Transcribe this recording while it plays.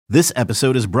This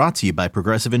episode is brought to you by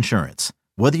Progressive Insurance.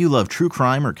 Whether you love true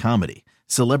crime or comedy,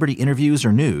 celebrity interviews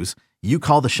or news, you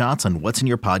call the shots on what's in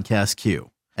your podcast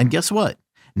queue. And guess what?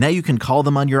 Now you can call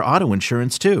them on your auto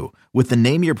insurance too with the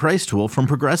Name Your Price tool from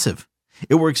Progressive.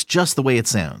 It works just the way it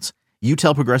sounds. You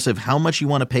tell Progressive how much you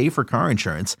want to pay for car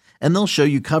insurance, and they'll show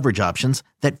you coverage options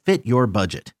that fit your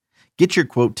budget. Get your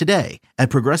quote today at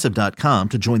Progressive.com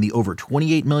to join the over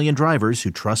 28 million drivers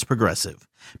who trust Progressive.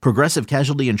 Progressive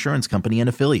Casualty Insurance Company and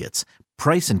Affiliates.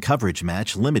 Price and coverage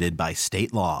match limited by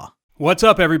state law. What's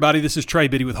up, everybody? This is Trey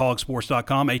Biddy with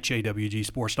hogsports.com,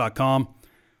 HAWGsports.com.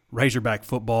 Razorback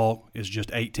football is just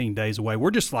 18 days away.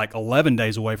 We're just like 11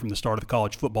 days away from the start of the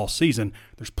college football season.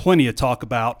 There's plenty to talk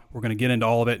about. We're going to get into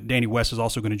all of it. Danny West is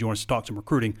also going to join us to talk some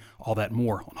recruiting. All that and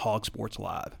more on Hog Sports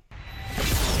Live.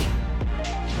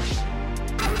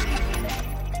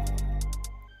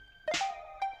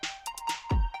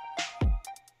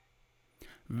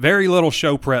 Very little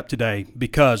show prep today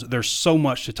because there's so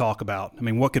much to talk about. I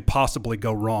mean, what could possibly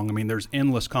go wrong? I mean, there's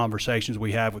endless conversations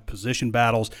we have with position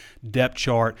battles, depth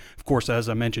chart. Of course, as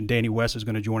I mentioned, Danny West is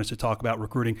going to join us to talk about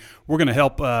recruiting. We're going to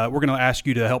help. We're going to ask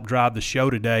you to help drive the show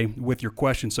today with your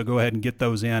questions. So go ahead and get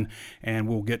those in, and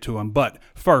we'll get to them. But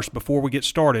first, before we get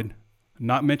started,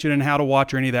 not mentioning how to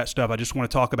watch or any of that stuff, I just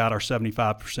want to talk about our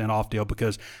 75% off deal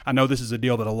because I know this is a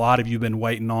deal that a lot of you have been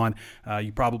waiting on.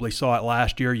 You probably saw it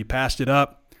last year. You passed it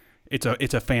up.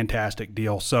 It's a fantastic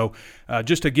deal. So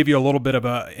just to give you a little bit of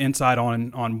an insight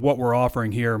on what we're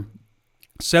offering here,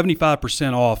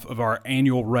 75% off of our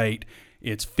annual rate.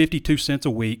 It's 52 cents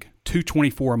a week,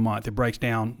 $224 a month. It breaks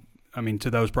down, to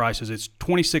those prices. It's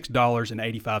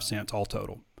 $26.85 all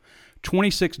total.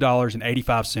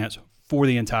 $26.85 for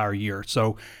the entire year.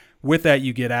 So with that,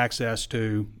 you get access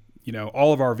to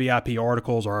all of our VIP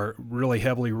articles, our really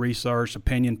heavily researched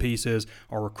opinion pieces,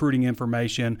 our recruiting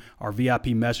information, our VIP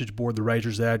message board, the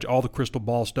Razor's Edge, all the crystal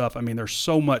ball stuff. There's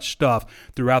so much stuff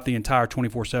throughout the entire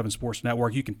 24/7 Sports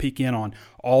Network. You can peek in on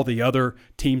all the other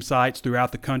team sites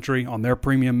throughout the country on their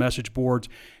premium message boards.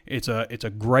 It's a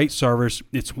great service.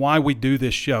 It's why we do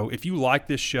this show. If you like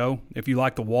this show, if you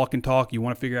like the walk and talk, you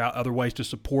want to figure out other ways to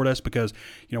support us because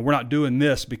we're not doing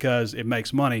this because it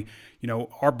makes money.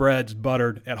 Our bread's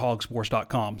buttered at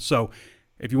hogsports.com. So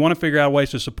if you want to figure out ways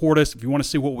to support us, if you want to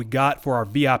see what we got for our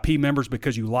VIP members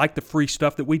because you like the free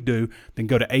stuff that we do, then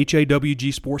go to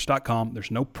HAWGsports.com.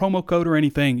 There's no promo code or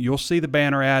anything. You'll see the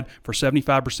banner ad for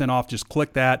 75% off. Just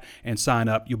click that and sign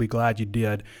up. You'll be glad you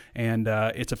did. And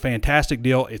it's a fantastic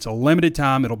deal. It's a limited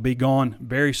time. It'll be gone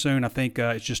very soon. I think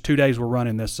it's just 2 days we're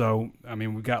running this. So,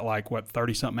 we've got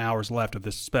 30-something hours left of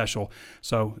this special.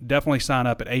 So definitely sign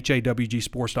up at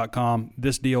HAWGsports.com.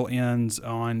 This deal ends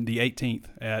on the 18th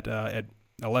at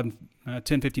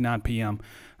 10:59 p.m.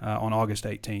 On August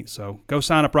 18th. So go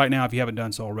sign up right now if you haven't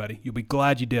done so already. You'll be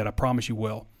glad you did. I promise you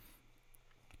will.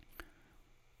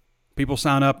 People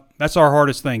sign up. That's our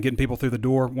hardest thing, getting people through the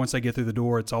door. Once they get through the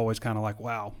door, it's always kind of like,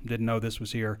 wow, didn't know this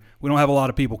was here. We don't have a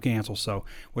lot of people cancel, so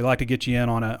we like to get you in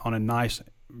on a nice,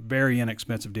 very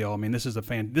inexpensive deal. This is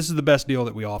the best deal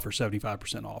that we offer,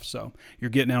 75% off. So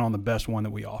you're getting in on the best one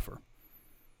that we offer.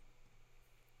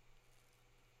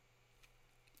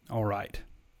 All right.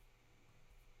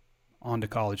 On to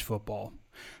college football.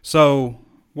 So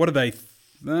what are they?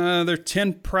 They're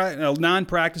 9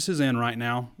 practices in right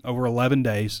now, over 11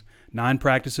 days. 9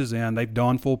 practices in. They've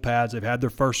donned full pads. They've had their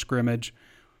first scrimmage.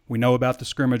 We know about the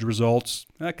scrimmage results.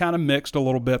 Kind of mixed a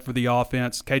little bit for the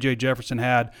offense. KJ Jefferson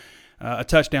had a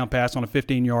touchdown pass on a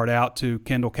 15-yard out to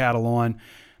Kendall Catalon.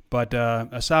 But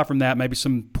aside from that, maybe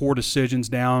some poor decisions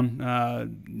down,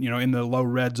 in the low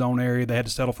red zone area. They had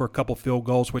to settle for a couple field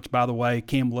goals, which, by the way,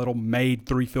 Cam Little made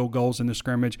 3 field goals in the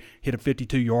scrimmage, hit a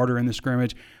 52-yarder in the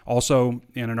scrimmage. Also,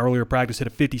 in an earlier practice, hit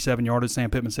a 57-yarder. Sam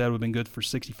Pittman said would have been good for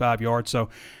 65 yards. So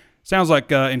sounds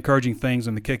like encouraging things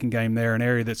in the kicking game there, an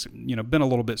area that's been a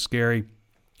little bit scary.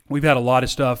 We've had a lot of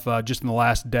stuff just in the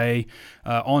last day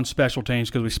on special teams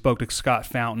because we spoke to Scott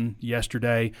Fountain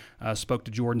yesterday, spoke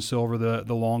to Jordan Silver,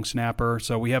 the long snapper.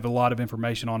 So we have a lot of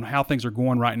information on how things are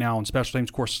going right now on special teams.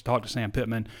 Of course, talked to Sam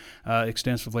Pittman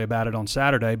extensively about it on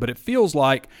Saturday. But it feels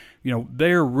like,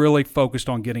 they're really focused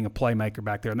on getting a playmaker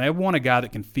back there. And they want a guy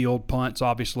that can field punts,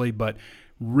 obviously, but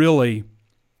really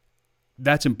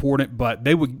that's important. But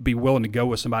they would be willing to go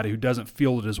with somebody who doesn't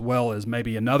field it as well as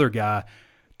maybe another guy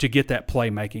to get that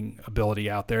playmaking ability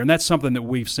out there. And that's something that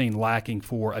we've seen lacking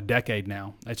for a decade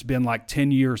now. It's been like 10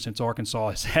 years since Arkansas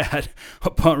has had a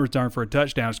punt return for a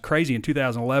touchdown. It's crazy. In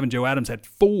 2011, Joe Adams had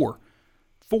four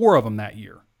of them that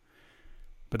year.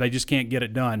 But they just can't get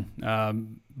it done.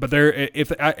 But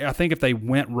I think if they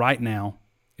went right now,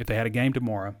 if they had a game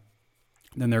tomorrow,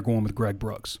 then they're going with Greg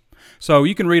Brooks. So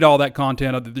you can read all that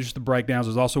content, just the breakdowns.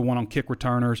 There's also one on kick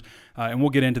returners, and we'll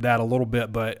get into that a little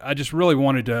bit. But I just really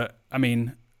wanted to,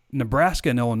 Nebraska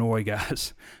and Illinois,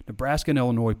 guys. Nebraska and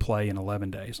Illinois play in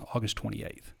 11 days, August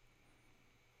 28th.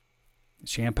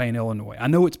 Champaign, Illinois. I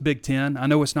know it's Big Ten. I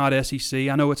know it's not SEC.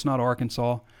 I know it's not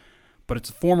Arkansas. But it's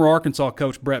former Arkansas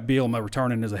coach Brett Bielema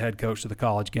returning as a head coach to the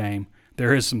college game.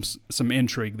 There is some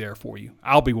intrigue there for you.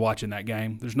 I'll be watching that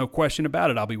game. There's no question about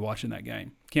it. I'll be watching that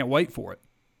game. Can't wait for it.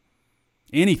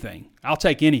 Anything. I'll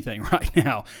take anything right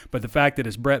now. But the fact that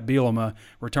it's Brett Bielema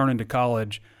returning to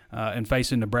college and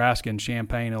facing Nebraska and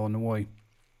Champaign, Illinois,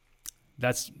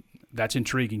 that's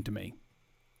intriguing to me.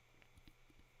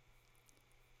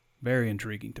 Very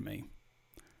intriguing to me.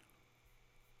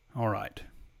 All right.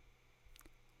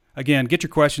 Again, get your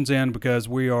questions in because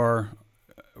we're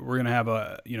going to have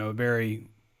a very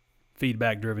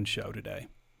feedback-driven show today.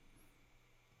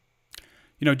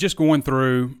 Just going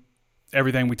through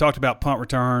everything we talked about: punt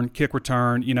return, kick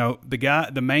return.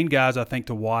 The main guys I think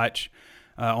to watch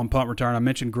on punt return. I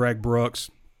mentioned Greg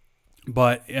Brooks,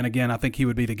 and again, I think he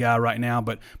would be the guy right now.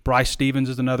 But Bryce Stevens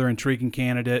is another intriguing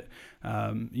candidate.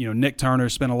 Nick Turner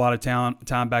spent a lot of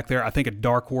time back there. I think a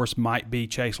dark horse might be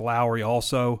Chase Lowry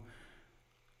also.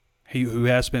 Who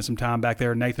has spent some time back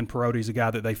there. Nathan Perotti is a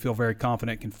guy that they feel very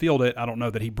confident can field it. I don't know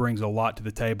that he brings a lot to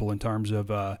the table in terms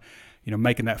of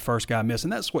making that first guy miss,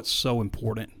 and that's what's so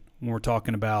important when we're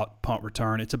talking about punt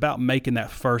return. It's about making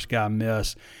that first guy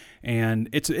miss, and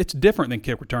it's different than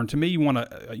kick return. To me, you want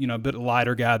a bit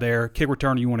lighter guy there. Kick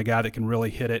return, you want a guy that can really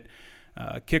hit it.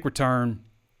 Kick return,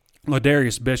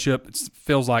 Ladarius Bishop, it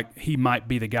feels like he might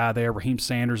be the guy there. Raheem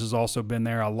Sanders has also been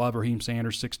there. I love Raheem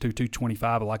Sanders, 6'2",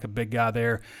 225. I like a big guy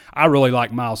there. I really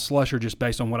like Miles Slusher just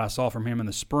based on what I saw from him in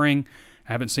the spring.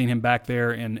 I haven't seen him back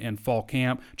there in fall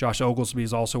camp. Josh Oglesby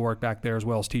has also worked back there as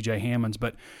well as T.J. Hammonds.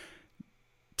 But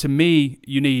to me,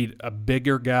 you need a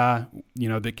bigger guy,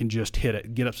 that can just hit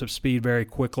it, get up some speed very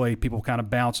quickly. People kind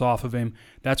of bounce off of him.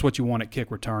 That's what you want at kick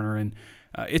returner. And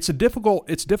it's difficult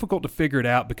to figure it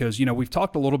out because, we've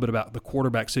talked a little bit about the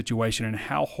quarterback situation and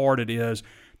how hard it is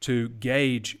to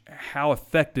gauge how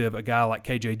effective a guy like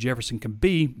KJ Jefferson can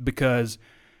be because,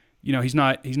 he's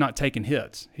not taking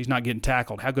hits. He's not getting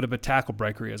tackled. How good of a tackle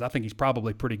breaker he is. I think he's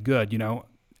probably pretty good,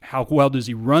 How well does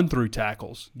he run through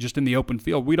tackles just in the open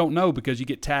field? We don't know because you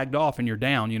get tagged off and you're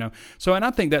down, So, and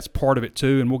I think that's part of it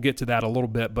too, and we'll get to that a little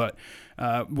bit. But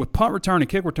with punt return and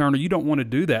kick returner, you don't want to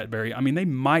do that they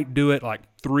might do it like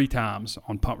 3 times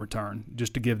on punt return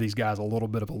just to give these guys a little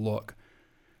bit of a look.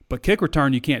 But kick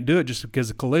return, you can't do it just because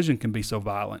the collision can be so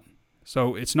violent.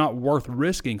 So it's not worth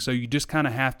risking. So you just kind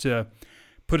of have to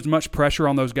put as much pressure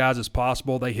on those guys as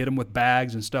possible. They hit them with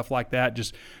bags and stuff like that.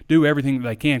 Just do everything that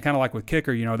they can, kind of like with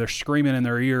kicker. They're screaming in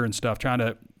their ear and stuff, trying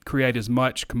to create as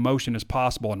much commotion as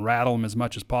possible and rattle them as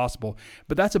much as possible.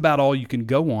 But that's about all you can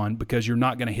go on because you're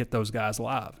not going to hit those guys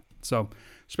live. So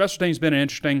special teams been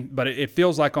interesting, but it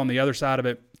feels like on the other side of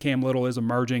it, Cam Little is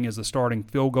emerging as the starting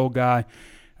field goal guy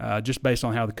just based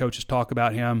on how the coaches talk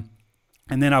about him.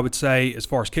 And then I would say, as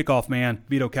far as kickoff man,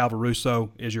 Vito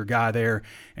Calvaruso is your guy there.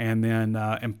 And then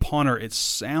and punter, it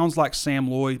sounds like Sam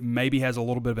Lloyd maybe has a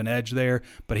little bit of an edge there,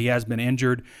 but he has been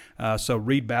injured. So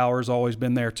Reed Bauer's always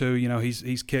been there too.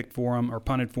 He's kicked for him or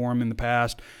punted for him in the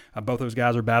past. Both those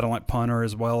guys are battling at punter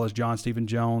as well as John Stephen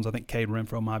Jones. I think Cade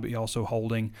Renfro might be also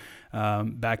holding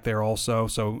back there also.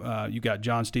 So you got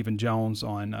John Stephen Jones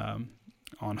on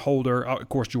holder. Of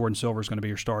course, Jordan Silver is going to be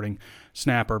your starting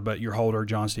snapper, but your holder,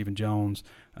 John Stephen Jones,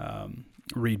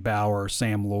 Reed Bauer,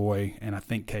 Sam Loy, and I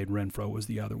think Cade Renfro was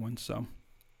the other one. So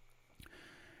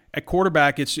at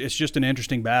quarterback, it's just an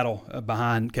interesting battle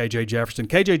behind KJ Jefferson.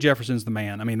 KJ Jefferson's the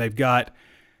man.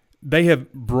 They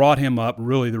have brought him up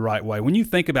really the right way. When you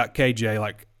think about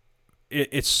KJ,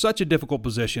 it's such a difficult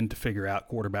position to figure out,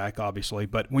 quarterback, obviously,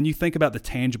 but when you think about the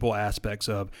tangible aspects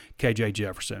of KJ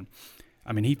Jefferson,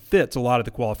 he fits a lot of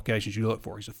the qualifications you look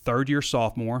for. He's a third-year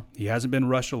sophomore. He hasn't been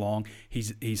rushed along.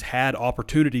 He's had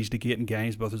opportunities to get in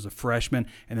games, both as a freshman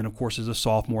and then, of course, as a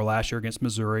sophomore last year against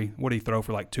Missouri. What did he throw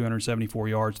for 274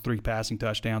 yards, 3 passing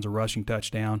touchdowns, a rushing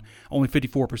touchdown, only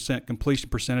 54% completion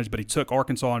percentage, but he took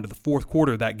Arkansas into the fourth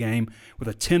quarter of that game with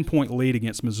a 10-point lead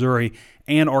against Missouri,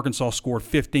 and Arkansas scored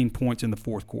 15 points in the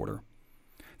fourth quarter.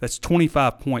 That's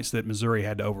 25 points that Missouri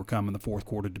had to overcome in the fourth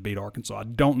quarter to beat Arkansas. I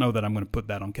don't know that I'm going to put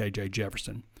that on KJ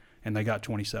Jefferson. And they got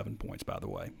 27 points, by the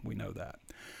way. We know that.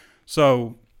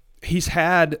 So he's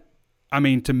had,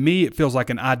 to me, it feels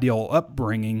like an ideal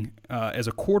upbringing as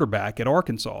a quarterback at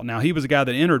Arkansas. Now, he was a guy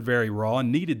that entered very raw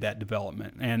and needed that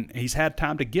development, and he's had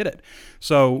time to get it.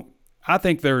 So I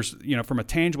think there's, from a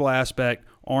tangible aspect,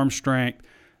 arm strength,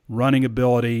 running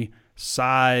ability,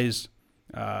 size,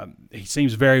 He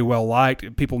seems very well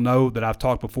liked. People know that I've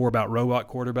talked before about robot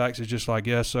quarterbacks. It's just like,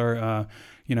 yes, sir,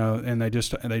 and they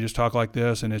just talk like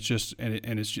this, and it's just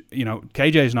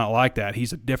KJ's not like that.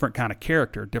 He's a different kind of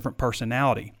character, different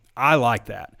personality. I like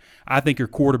that. I think your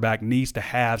quarterback needs to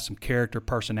have some character,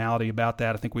 personality about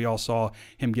that. I think we all saw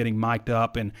him getting mic'd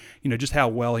up, and just how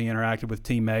well he interacted with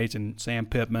teammates and Sam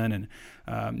Pittman,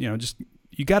 and just.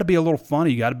 You got to be a little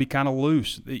funny. You got to be kind of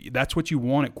loose. That's what you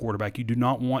want at quarterback. You do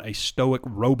not want a stoic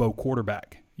robo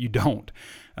quarterback. You don't.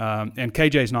 And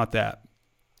KJ's not that.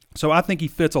 So I think he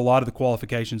fits a lot of the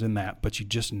qualifications in that, but you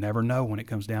just never know when it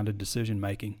comes down to decision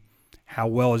making. How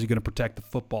well is he going to protect the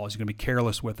football? Is he going to be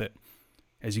careless with it?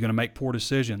 Is he going to make poor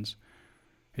decisions?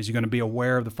 Is he going to be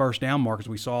aware of the first down markers?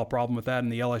 We saw a problem with that in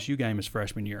the LSU game his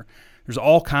freshman year. There's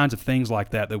all kinds of things like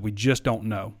that we just don't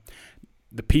know.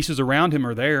 The pieces around him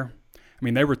are there. I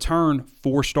mean, they returned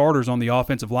 4 starters on the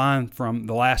offensive line from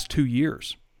the last 2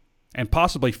 years, and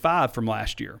possibly 5 from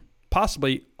last year.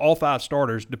 Possibly all 5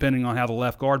 starters, depending on how the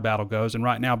left guard battle goes. And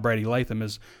right now, Brady Latham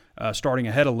is starting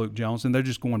ahead of Luke Jones, and they're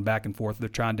just going back and forth. They're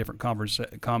trying different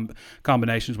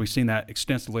combinations. We've seen that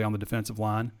extensively on the defensive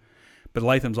line. But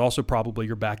Latham's also probably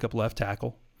your backup left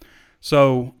tackle.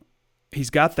 So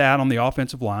he's got that on the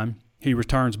offensive line. He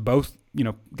returns both,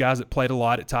 guys that played a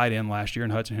lot at tight end last year in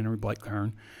Hudson Henry, Blake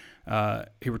Kern.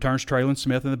 He returns Traylon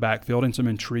Smith in the backfield and some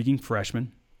intriguing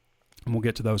freshmen, and we'll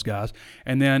get to those guys.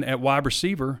 And then at wide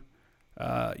receiver,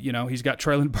 he's got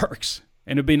Treylon Burks.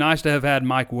 And it'd be nice to have had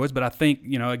Mike Woods, but I think,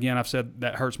 again, I've said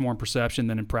that hurts more in perception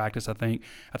than in practice, I think.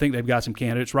 I think they've got some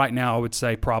candidates. Right now, I would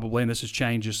say probably, and this has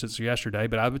changed just since yesterday,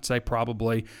 but I would say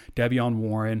probably De'Vion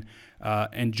Warren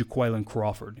and Jaquaylin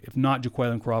Crawford. If not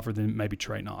Jaquaylin Crawford, then maybe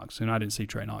Trey Knox. And I didn't see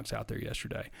Trey Knox out there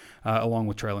yesterday, along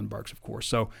with Treylon Burks, of course.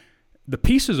 So the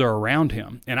pieces are around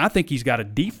him, and I think he's got a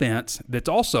defense that's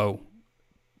also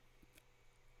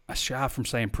shy from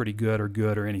saying pretty good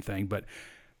or anything, but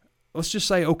let's just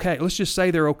say okay. Let's just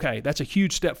say they're okay. That's a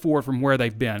huge step forward from where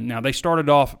they've been. Now, they started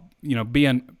off,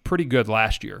 being pretty good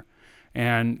last year,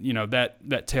 and,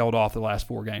 that tailed off the last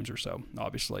 4 games or so,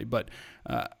 obviously. But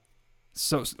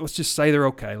so let's just say they're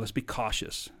okay. Let's be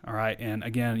cautious, all right? And,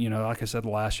 again, like I said the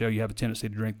last show, you have a tendency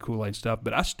to drink Kool-Aid and stuff,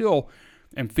 but I still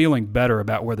am feeling better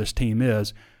about where this team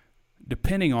is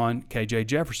depending on KJ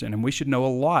Jefferson, and we should know a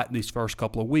lot these first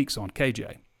couple of weeks on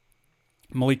KJ.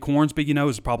 Malik Hornsby,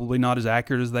 is probably not as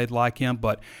accurate as they'd like him,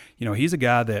 but, he's a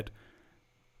guy that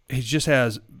he just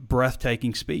has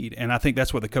breathtaking speed, and I think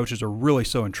that's what the coaches are really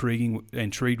so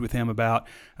intrigued with him about.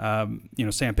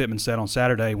 Sam Pittman said on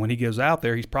Saturday when he goes out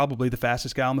there, he's probably the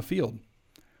fastest guy on the field.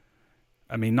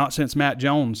 I mean, not since Matt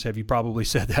Jones have you probably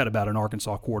said that about an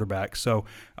Arkansas quarterback. So,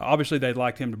 obviously, they'd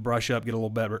like him to brush up, get a little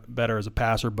better as a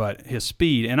passer, but his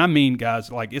speed, and I mean,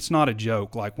 guys, like, it's not a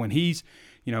joke. Like, when he's,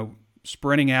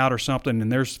 sprinting out or something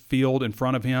and there's field in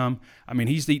front of him, I mean,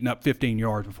 he's eating up 15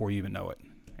 yards before you even know it.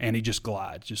 And he just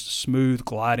glides, just a smooth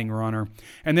gliding runner.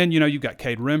 And then, you've got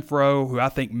Cade Renfro, who I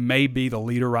think may be the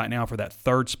leader right now for that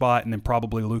 3rd spot, and then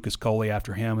probably Lucas Coley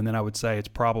after him. And then I would say it's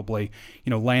probably,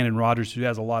 Landon Rogers, who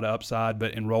has a lot of upside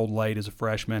but enrolled late as a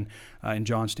freshman, and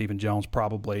John Stephen Jones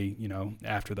probably,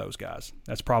 after those guys.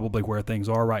 That's probably where things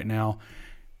are right now.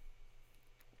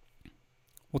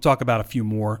 We'll talk about a few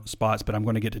more spots, but I'm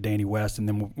going to get to Danny West, and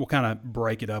then we'll kind of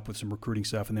break it up with some recruiting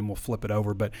stuff, and then we'll flip it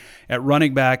over. But at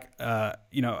running back, I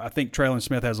think Traylon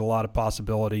Smith has a lot of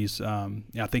possibilities.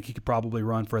 I think he could probably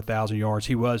run for 1,000 yards.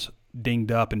 He was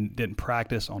dinged up and didn't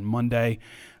practice on Monday.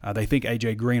 They think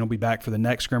A.J. Green will be back for the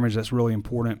next scrimmage. That's really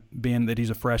important, being that he's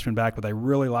a freshman back, but they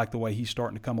really like the way he's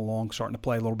starting to come along, starting to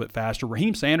play a little bit faster.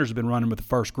 Raheem Sanders has been running with the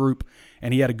first group,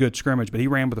 and he had a good scrimmage, but he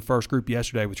ran with the first group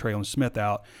yesterday with Traylon Smith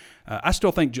out. I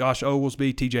still think Josh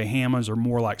Oglesby, T.J. Hammonds are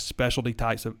more like specialty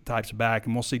types of back,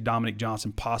 and we'll see Dominic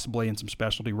Johnson possibly in some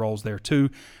specialty roles there too,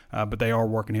 but they are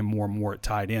working him more and more at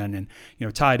tight end.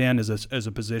 And, tight end is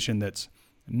a position that's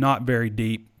not very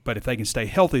deep, but if they can stay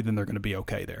healthy, then they're going to be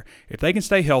okay there. If they can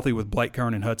stay healthy with Blake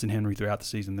Kern and Hudson Henry throughout the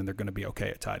season, then they're going to be okay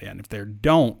at tight end. If they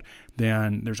don't,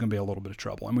 then there's going to be a little bit of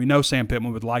trouble. And we know Sam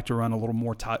Pittman would like to run a little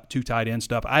more 2 tight end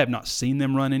stuff. I have not seen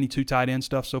them run any 2 tight end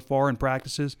stuff so far in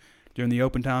practices during the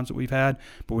open times that we've had,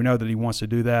 but we know that he wants to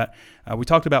do that. We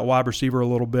talked about wide receiver a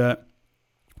little bit.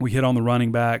 We hit on the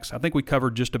running backs. I think we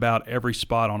covered just about every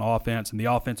spot on offense and the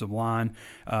offensive line.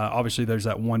 Obviously, there's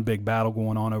that one big battle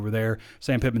going on over there.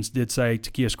 Sam Pittman did say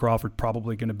Takias Crawford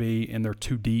probably going to be in there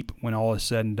too deep when all is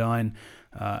said and done.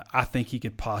 I think he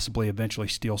could possibly eventually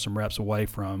steal some reps away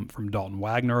from Dalton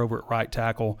Wagner over at right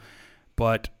tackle.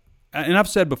 But, and I've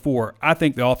said before, I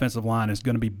think the offensive line is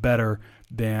going to be better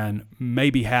than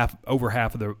maybe over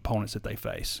half of the opponents that they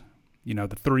face.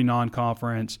 The three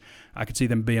non-conference, I could see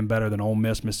them being better than Ole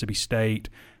Miss, Mississippi State,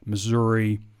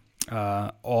 Missouri,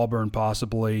 Auburn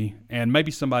possibly, and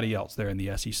maybe somebody else there in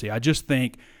the SEC. I just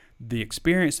think the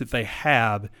experience that they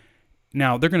have,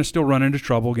 now they're going to still run into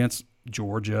trouble against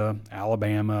Georgia,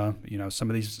 Alabama, some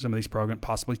of these programs,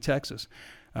 possibly Texas.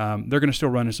 They're going to still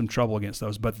run into some trouble against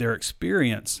those, but their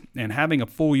experience and having a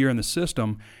full year in the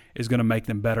system is going to make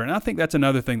them better. And I think that's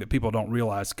another thing that people don't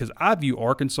realize, because I view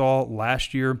Arkansas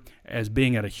last year as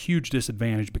being at a huge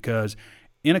disadvantage because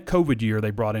in a COVID year, they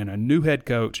brought in a new head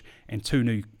coach and two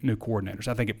new coordinators.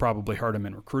 I think it probably hurt them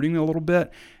in recruiting a little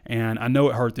bit, and I know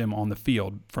it hurt them on the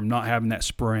field from not having that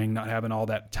spring, not having all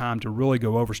that time to really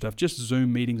go over stuff, just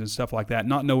Zoom meetings and stuff like that,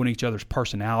 not knowing each other's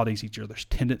personalities, each other's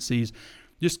tendencies,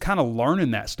 just kind of learning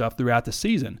that stuff throughout the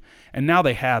season. And now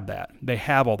they have that. They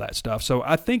have all that stuff. So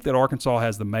I think that Arkansas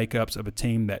has the makeups of a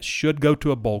team that should go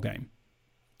to a bowl game.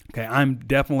 Okay, I'm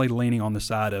definitely leaning on the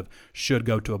side of should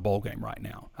go to a bowl game right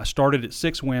now. I started at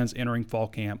 6 wins entering fall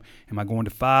camp. Am I going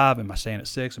to 5? Am I staying at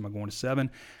 6? Am I going to 7?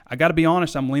 I got to be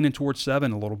honest, I'm leaning towards 7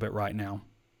 a little bit right now.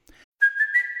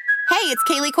 Hey, it's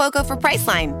Kaylee Cuoco for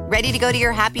Priceline. Ready to go to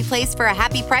your happy place for a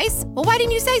happy price? Well, why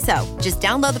didn't you say so? Just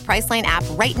download the Priceline app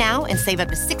right now and save up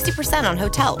to 60% on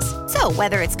hotels. So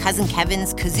whether it's Cousin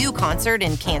Kevin's Kazoo Concert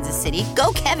in Kansas City,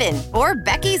 go Kevin, or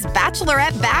Becky's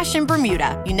Bachelorette Bash in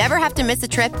Bermuda, you never have to miss a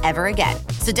trip ever again.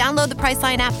 So download the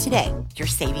Priceline app today. Your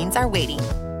savings are waiting.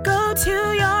 Go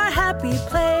to your happy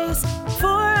place for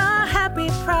a happy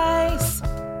price.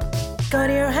 Go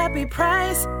to your happy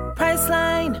price,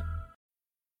 Priceline.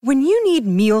 When you need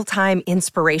mealtime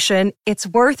inspiration, it's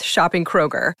worth shopping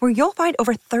Kroger, where you'll find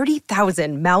over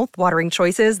 30,000 mouth-watering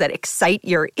choices that excite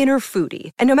your inner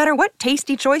foodie. And no matter what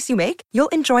tasty choice you make, you'll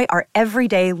enjoy our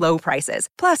everyday low prices,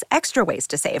 plus extra ways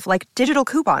to save, like digital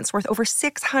coupons worth over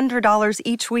 $600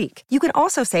 each week. You can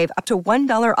also save up to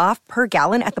 $1 off per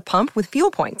gallon at the pump with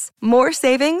fuel points. More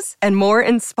savings and more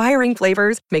inspiring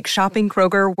flavors make shopping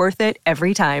Kroger worth it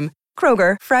every time.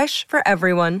 Kroger, fresh for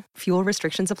everyone. Fuel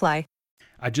restrictions apply.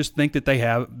 I just think that they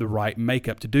have the right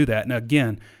makeup to do that. Now,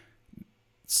 again,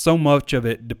 so much of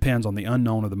it depends on the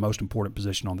unknown of the most important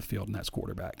position on the field, and that's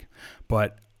quarterback.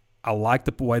 But I like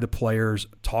the way the players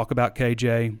talk about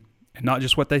KJ, and not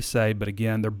just what they say, but,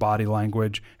 again, their body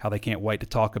language, how they can't wait to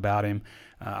talk about him.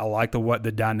 I like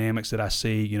the dynamics that I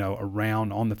see,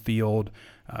 around on the field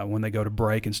when they go to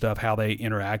break and stuff, how they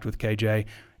interact with KJ.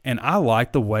 And I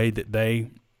like the way that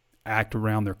they act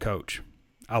around their coach.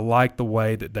 I like the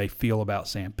way that they feel about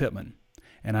Sam Pittman.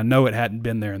 And I know it hadn't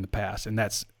been there in the past. And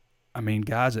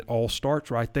guys, it all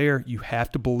starts right there. You have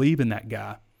to believe in that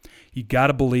guy. You got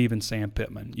to believe in Sam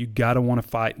Pittman. You got to want to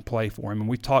fight and play for him. And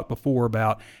we've talked before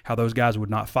about how those guys would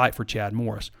not fight for Chad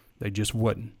Morris. They just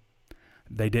wouldn't.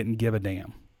 They didn't give a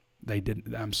damn. They did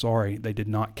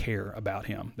not care about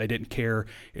him. They didn't care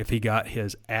if he got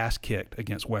his ass kicked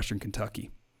against Western Kentucky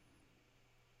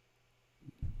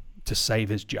to save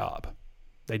his job.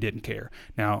 They didn't care.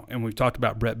 Now, and we've talked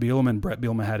about Brett Bielema. Brett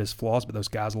Bielema had his flaws, but those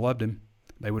guys loved him.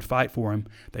 They would fight for him.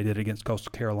 They did it against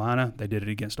Coastal Carolina. They did it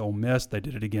against Ole Miss. They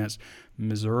did it against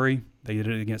Missouri. They did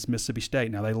it against Mississippi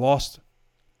State. Now, they lost,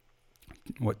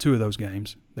 2 of those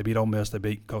games. They beat Ole Miss. They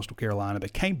beat Coastal Carolina. They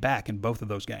came back in both of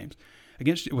those games.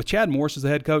 With Chad Morris as the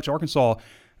head coach, Arkansas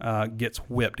gets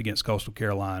whipped against Coastal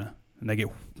Carolina, and they get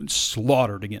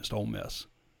slaughtered against Ole Miss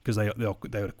because they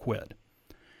would have quit.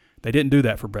 They didn't do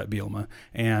that for Brett Bielema.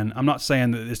 And I'm not saying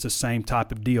that it's the same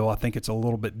type of deal. I think it's a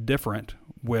little bit different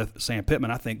with Sam Pittman.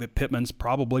 I think that Pittman's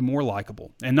probably more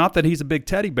likable. And not that he's a big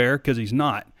teddy bear, because he's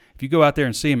not. If you go out there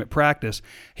and see him at practice,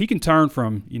 he can turn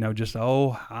from, just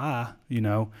a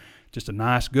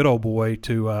nice, good old boy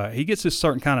to he gets this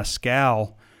certain kind of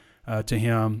scowl to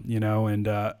him, and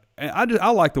I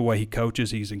like the way he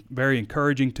coaches. He's very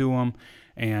encouraging to him.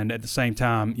 And at the same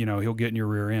time, he'll get in your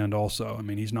rear end also. I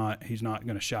mean, he's not going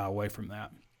to shy away from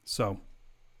that. So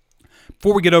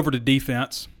before we get over to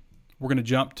defense, we're going to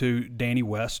jump to Danny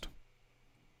West.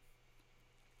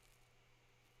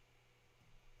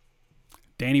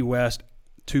 Danny West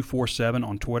 247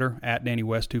 on Twitter, at Danny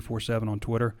West 247 on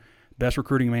Twitter. Best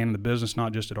recruiting man in the business,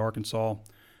 not just at Arkansas,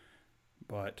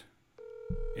 but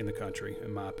in the country,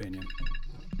 in my opinion.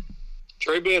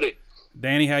 Trey Biddy.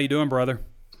 Danny, how you doing, brother?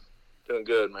 Doing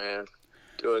good, man.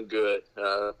 Doing good.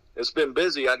 It's been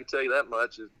busy, I can tell you that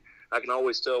much. I can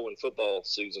always tell when football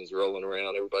season's rolling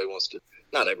around, everybody wants to,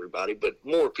 not everybody, but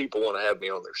more people want to have me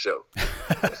on their show.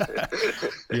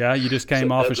 Yeah, you just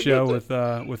came off a show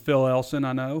with Phil Elson,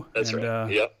 I know. That's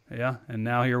right. Yeah, and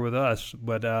now here with us.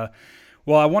 But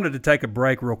Well, I wanted to take a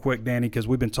break real quick, Danny, because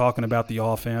we've been talking about the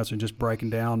offense and just breaking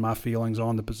down my feelings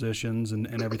on the positions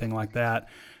and everything like that.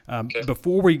 Okay.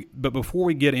 Before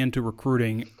we get into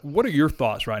recruiting, what are your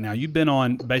thoughts right now? You've been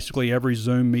on basically every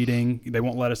Zoom meeting. They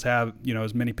won't let us have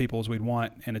as many people as we'd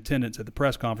want in attendance at the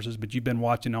press conferences, but you've been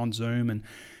watching on Zoom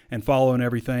and following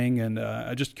everything. And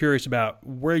I'm just curious about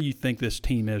where you think this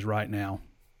team is right now.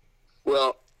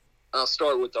 Well, I'll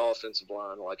start with the offensive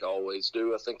line like I always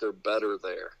do. I think they're better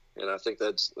there, and I think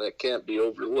that can't be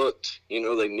overlooked.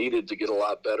 They needed to get a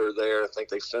lot better there. I think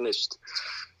they finished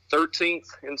 13th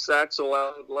in sacks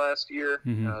allowed last year.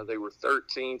 Mm-hmm. They were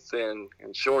 13th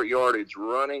in short yardage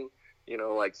running,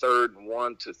 like 3rd and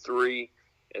 1 to 3.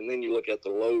 And then you look at the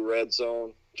low red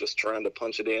zone, just trying to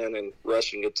punch it in, and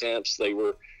rushing attempts. They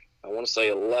were, I want to say,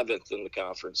 11th in the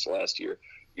conference last year.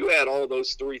 You add all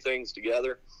those three things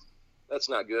together, that's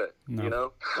not good.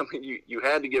 No. I mean, you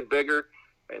had to get bigger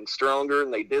and stronger,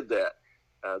 and they did that.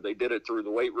 They did it through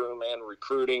the weight room and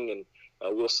recruiting,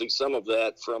 and we'll see some of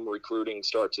that from recruiting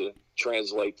start to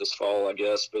translate this fall, I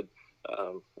guess. But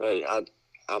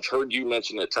I've heard you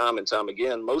mention it time and time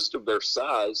again. Most of their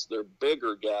size, they're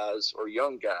bigger guys or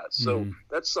young guys. So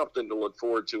that's something to look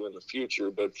forward to in the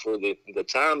future. But for the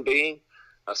time being,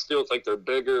 I still think they're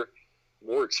bigger,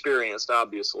 more experienced,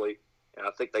 obviously. And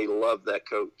I think they love that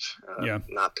coach.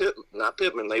 Not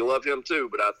Pittman. They love him too,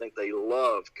 but I think they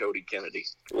love Cody Kennedy.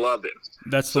 Love him.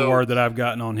 That's the word that I've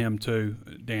gotten on him too,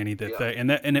 Danny. And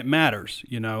it matters.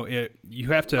 You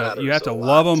have to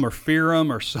love him or fear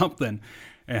him or something.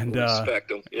 And respect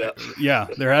them. Yeah.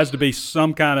 There has to be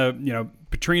some kind of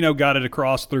Petrino got it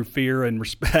across through fear and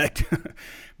respect.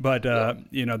 But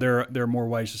there are more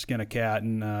ways to skin a cat,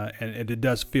 and it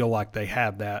does feel like they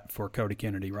have that for Cody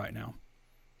Kennedy right now.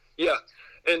 Yeah,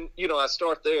 and, I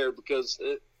start there because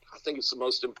I think it's the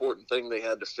most important thing they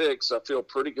had to fix. I feel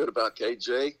pretty good about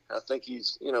KJ. I think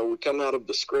he's, we come out of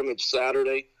the scrimmage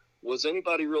Saturday. Was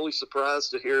anybody really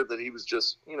surprised to hear that he was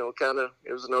just,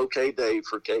 it was an okay day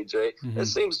for KJ? Mm-hmm. It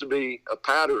seems to be a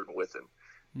pattern with him.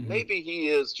 Mm-hmm. Maybe he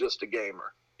is just a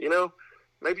gamer,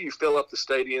 Maybe you fill up the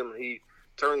stadium and he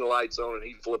turn the lights on and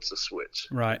he flips a switch.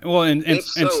 Right. Well, if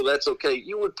so, that's okay.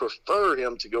 You would prefer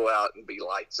him to go out and be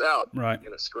lights out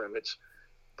in a scrimmage,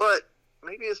 but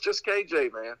maybe it's just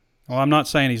KJ, man. Well, I'm not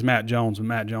saying he's Matt Jones, but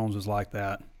Matt Jones is like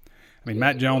that. I mean,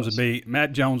 Matt Jones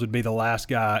would be the last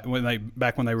guy when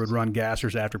they would run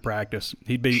gassers after practice.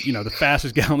 He'd be the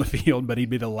fastest guy on the field, but he'd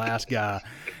be the last guy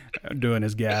doing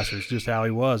his gassers. Just how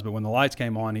he was. But when the lights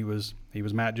came on, he was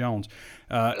Matt Jones.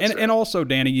 And also,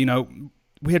 Danny,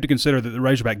 we have to consider that the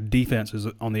Razorback defense is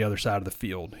on the other side of the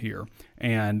field here.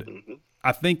 And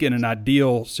I think in an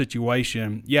ideal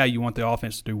situation, you want the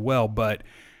offense to do well, but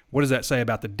what does that say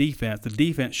about the defense? The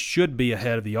defense should be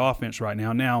ahead of the offense right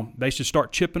now. Now, they should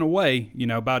start chipping away.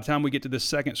 By the time we get to this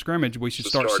second scrimmage, we should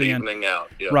start seeing – evening out.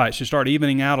 Yeah. Right, should start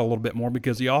evening out a little bit more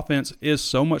because the offense is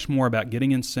so much more about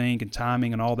getting in sync and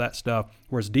timing and all that stuff,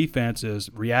 whereas defense is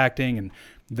reacting and –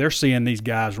 they're seeing these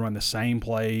guys run the same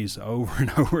plays over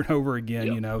and over and over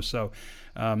again, So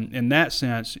in that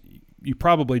sense, you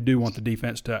probably do want the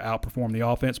defense to outperform the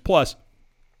offense. Plus,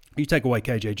 you take away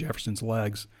KJ Jefferson's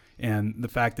legs and the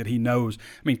fact that he knows.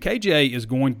 I mean, KJ is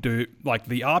going to – like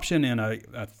the option in a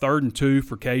 3rd and 2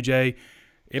 for KJ,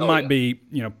 it might be,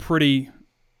 pretty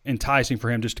enticing for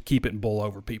him just to keep it and bull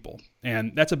over people.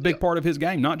 And that's a big part of his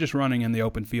game, not just running in the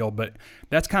open field, but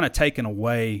that's kind of taken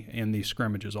away in these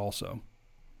scrimmages also.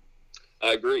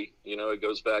 I agree. It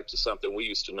goes back to something we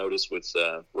used to notice with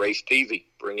Rafe Peavy,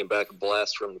 bringing back a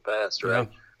blast from the past, right?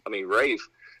 Yeah. I mean, Rafe,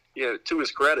 to his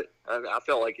credit, I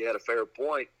felt like he had a fair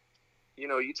point.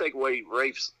 You take away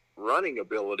Rafe's running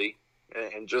ability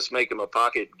and just make him a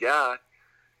pocket guy,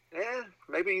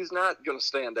 maybe he's not going to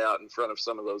stand out in front of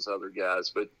some of those other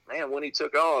guys. But, man, when he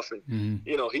took off, and,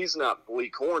 he's not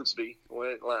Malik Hornsby.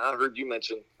 I heard you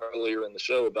mention earlier in the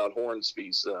show about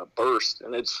Hornsby's burst,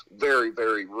 and it's very,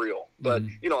 very real. But,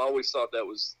 I always thought that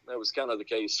was kind of the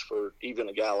case for even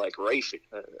a guy like Rafe,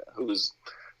 who is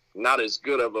not as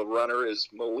good of a runner as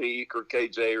Malik or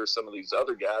KJ or some of these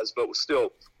other guys, but was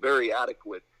still very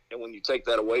adequate. And when you take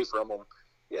that away from them,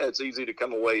 it's easy to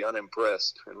come away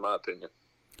unimpressed, in my opinion.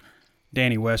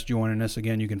 Danny West joining us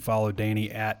again. You can follow Danny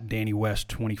at Danny West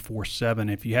 24/7.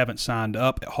 If you haven't signed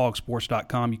up at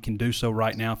hogsports.com, you can do so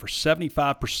right now for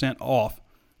 75% off.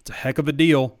 It's a heck of a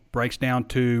deal. Breaks down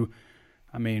to,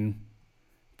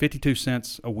 52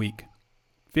 cents a week.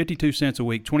 52 cents a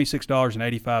week,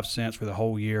 $26.85 for the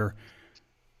whole year.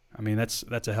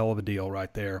 That's a hell of a deal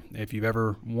right there. If you've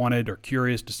ever wanted or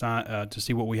curious to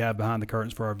see what we have behind the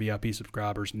curtains for our VIP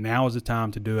subscribers, now is the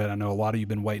time to do it. I know a lot of you have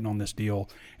been waiting on this deal,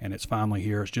 and it's finally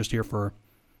here. It's just here for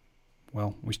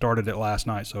well, we started it last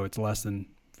night, so it's less than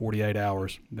 48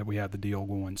 hours that we have the deal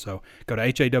going. So go to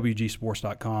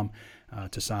hawgsports.com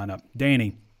to sign up.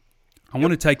 Danny, I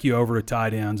want to take you over to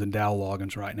tight ends and Dow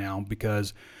Loggins right now,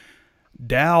 because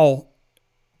Dow,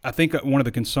 I think one of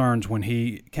the concerns when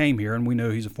he came here, and we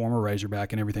know he's a former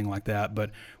Razorback and everything like that,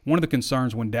 but one of the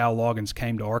concerns when Dow Loggins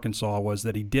came to Arkansas was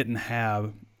that he didn't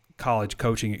have college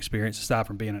coaching experience aside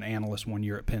from being an analyst 1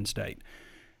 year at Penn State.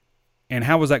 And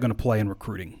how was that going to play in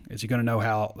recruiting? Is he going to know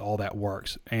how all that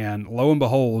works? And lo and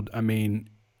behold, I mean,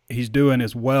 he's doing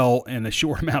as well in a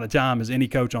short amount of time as any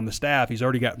coach on the staff. He's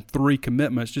already got 3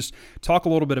 commitments. Just talk a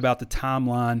little bit about the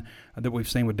timeline that we've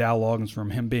seen with Dow Loggins,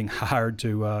 from him being hired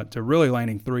to really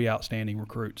landing 3 outstanding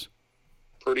recruits.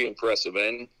 Pretty impressive.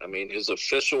 And, I mean, his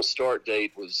official start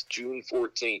date was June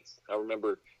 14th. I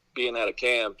remember being at a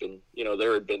camp, and, you know,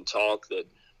 there had been talk that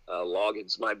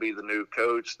Loggins might be the new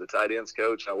coach, the tight ends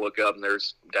coach. I look up, and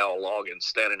there's Dow Loggins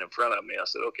standing in front of me. I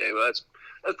said, okay, well, that's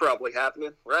probably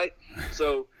happening, right?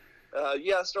 So,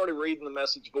 I started reading the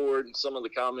message board and some of the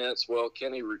comments. Well,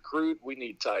 can he recruit? We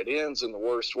need tight ends in the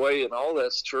worst way, and all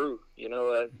that's true. You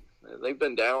know, they've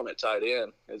been down at tight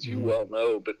end, as you well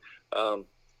know. But,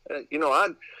 you know, I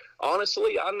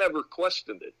never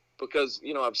questioned it, because,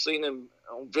 you know, I've seen him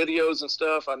on videos and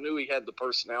stuff. I knew he had the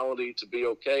personality to be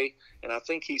okay, and I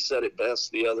think he said it best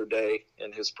the other day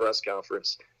in his press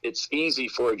conference. It's easy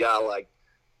for a guy like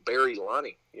Barry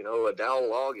Lunny, you know, a Dow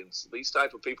Loggins, these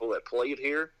type of people that played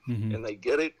here and they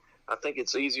get it. I think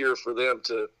it's easier for them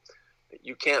to –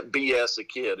 you can't BS a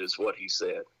kid, is what he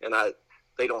said. And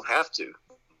they don't have to.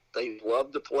 They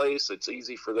love the place. It's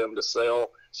easy for them to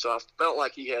sell. So I felt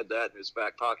like he had that in his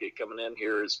back pocket coming in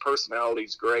here. His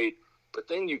personality's great. But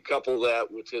then you couple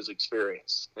that with his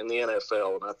experience in the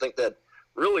NFL, and I think that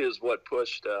really is what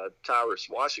pushed Tyrus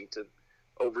Washington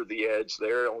over the edge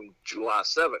there on July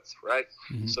 7th, right?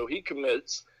 So he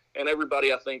commits, and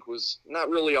everybody, I think, was not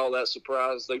really all that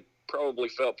surprised. They probably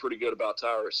felt pretty good about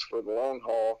Tyrus for the long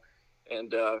haul.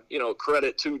 And, you know,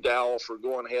 credit to Dow for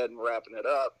going ahead and wrapping it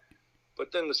up.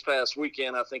 But then this past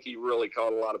weekend, I think he really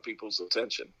caught a lot of people's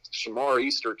attention. Shamar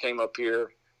Easter came up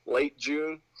here late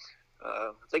June.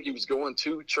 I think he was going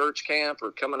to church camp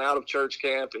or coming out of church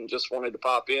camp and just wanted to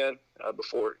pop in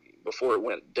before it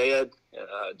went dead,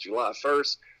 July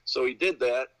 1st. So he did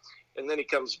that, and then he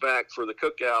comes back for the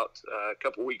cookout a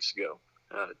couple weeks ago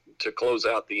to close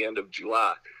out the end of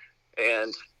July.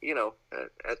 And, you know,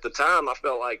 at the time I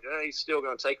felt like he's still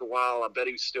going to take a while. I bet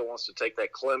he still wants to take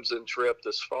that Clemson trip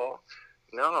this fall.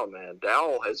 No, man,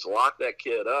 Dowell has locked that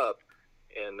kid up.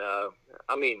 And,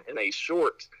 I mean, in a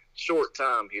short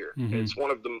time here. It's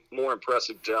one of the more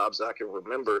impressive jobs I can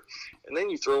remember. And then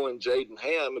you throw in Jaden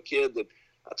Ham, a kid that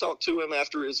I talked to him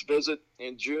after his visit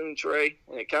in June, Trey,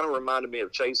 and it kind of reminded me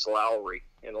of Chase Lowry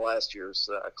in last year's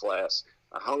class.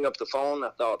 I hung up the phone. I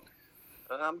thought,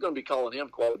 I'm going to be calling him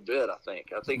quite a bit, I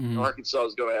think. I think Arkansas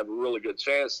is going to have a really good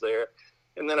chance there.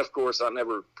 And then, of course, I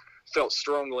never felt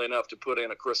strongly enough to put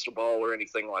in a crystal ball or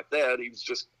anything like that. He was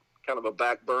just kind of a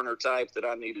back burner type that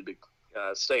I needed to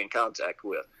stay in contact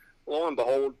with. Lo and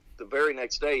behold, the very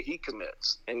next day he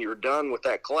commits, and you're done with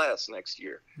that class next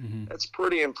year. That's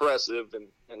pretty impressive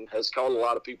and has caught a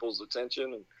lot of people's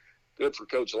attention, and good for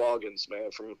Coach Loggins, man.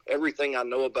 From everything I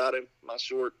know about him, my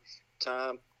short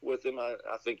time with him, I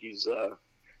think he's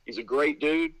a great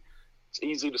dude. It's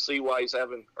easy to see why he's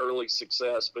having early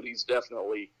success, but he's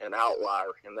definitely an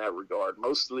outlier in that regard.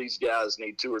 Most of these guys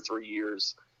need 2 or 3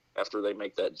 years after they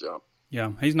make that jump.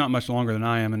 Yeah, he's not much longer than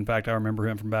I am. In fact, I remember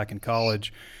him from back in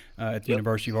college at the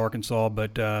University of Arkansas.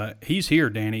 But he's here,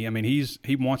 Danny. I mean,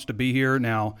 he wants to be here.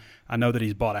 Now, I know that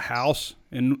he's bought a house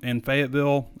in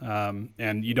Fayetteville,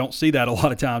 and you don't see that a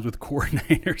lot of times with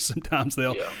coordinators. Sometimes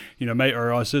they'll,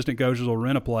 or assistant coaches will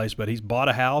rent a place, but he's bought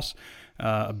a house.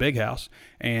 A big house,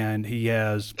 and he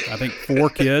has, I think,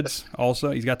 4 kids also.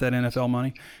 He's got that NFL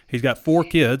money. He's got 4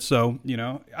 kids, so,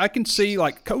 I can see,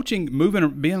 like, coaching,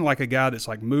 being like a guy that's,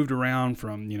 like, moved around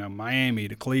from, Miami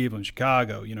to Cleveland,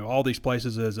 Chicago, all these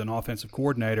places as an offensive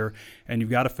coordinator, and you've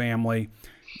got a family.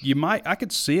 I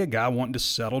could see a guy wanting to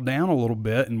settle down a little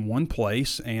bit in one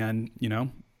place and,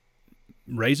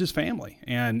 raise his family.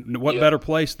 And what better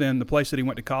place than the place that he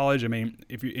went to college? I mean,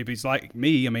 if he's like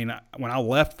me, I mean, when I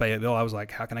left Fayetteville, I was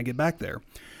like, how can I get back there?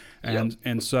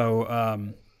 And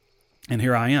so And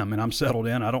here I am, and I'm settled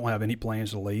in. I don't have any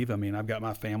plans to leave. I mean, I've got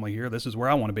my family here. This is where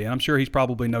I want to be. And I'm sure he's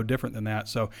probably no different than that.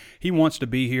 So he wants to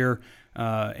be here,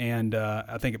 and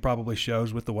I think it probably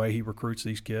shows with the way he recruits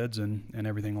these kids and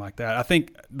everything like that. I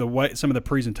think the way some of the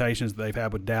presentations that they've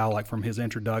had with Dow, like from his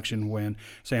introduction when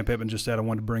Sam Pittman just said, I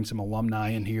wanted to bring some alumni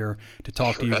in here to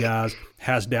talk to you guys,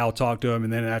 has Dow talk to him,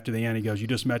 and then after the end he goes, you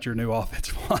just met your new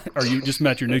offensive line, or you just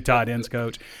met your new tight ends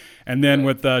coach. And then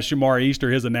with Shamar Easter,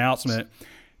 his announcement,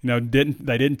 they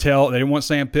didn't want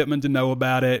Sam Pittman to know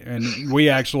about it, and we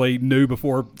actually knew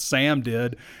before Sam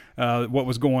did what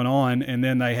was going on. And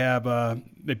then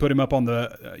they put him up on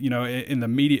the in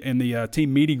the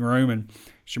team meeting room, and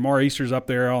Shamar Easter's up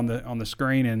there on the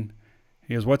screen, and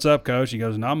he goes, "What's up, Coach?" He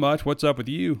goes, "Not much. What's up with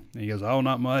you?" And he goes, "Oh,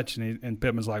 not much." And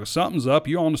Pittman's like, well, "Something's up.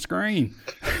 You're on the screen."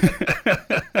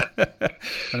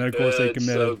 And then, of course, they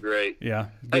committed. So great. Yeah.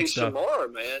 Hey, stuff.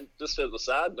 Shamar, man, just as a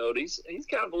side note, he's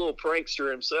kind of a little prankster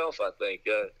himself, I think.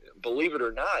 Believe it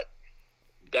or not,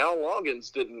 Dow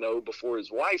Loggins didn't know before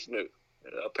his wife knew.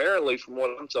 Apparently, from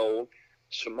what I'm told,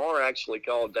 Shamar actually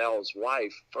called Dow's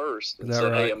wife first and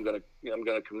said, right? "Hey, I'm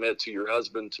gonna commit to your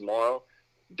husband tomorrow.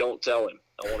 Don't tell him.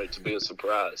 I want it to be a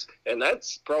surprise." And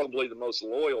that's probably the most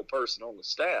loyal person on the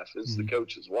staff is the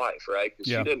coach's wife, right?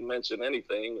 Because she didn't mention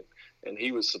anything, and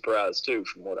he was surprised too,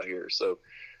 from what I hear. So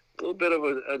a little bit of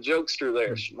a jokester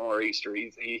there, Shamar Easter.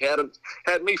 He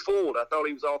had me fooled. I thought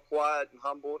he was all quiet and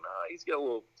humble. No, he's got a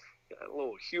little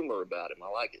humor about him. I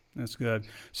like it. That's good.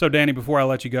 So, Danny, before I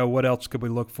let you go, what else could we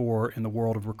look for in the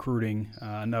world of recruiting?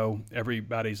 I know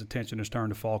everybody's attention is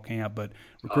turned to fall camp, but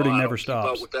recruiting never stops.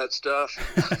 Keep up with that stuff.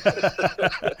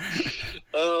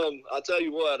 I'll tell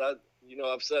you what,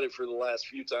 I've said it for the last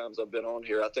few times I've been on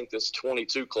here. I think this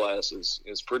 22 class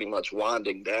is pretty much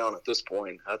winding down at this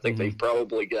point. I think they've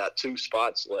probably got 2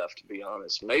 spots left, to be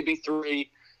honest. Maybe 3.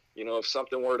 If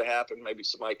something were to happen, maybe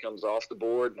somebody comes off the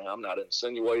board. Now, I'm not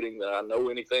insinuating that I know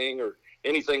anything or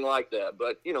anything like that,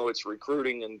 but, it's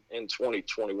recruiting in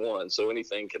 2021, so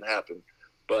anything can happen.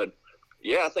 But,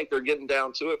 yeah, I think they're getting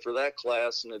down to it for that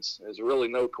class, and it's really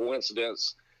no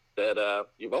coincidence that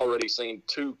you've already seen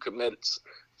 2 commits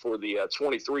for the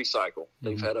 23 cycle.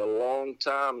 They've had a long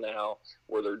time now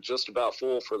where they're just about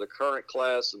full for the current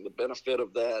class, and the benefit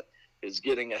of that is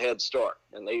getting a head start,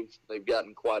 and they've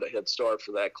gotten quite a head start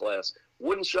for that class.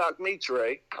 Wouldn't shock me,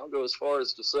 Trey. I'll go as far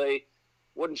as to say,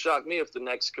 wouldn't shock me if the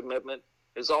next commitment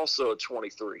is also a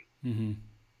 23. Mm-hmm.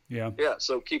 Yeah. Yeah.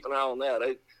 So keep an eye on that.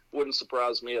 It wouldn't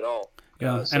surprise me at all.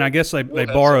 Yeah, and I guess they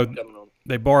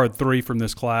borrowed 3 from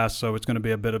this class, so it's going to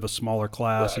be a bit of a smaller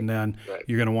class, and then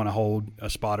you're going to want to hold a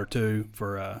spot or 2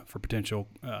 for potential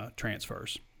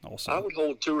transfers. Also, I would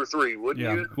hold 2 or 3, wouldn't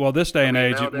you? Well, this day and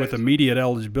age, with immediate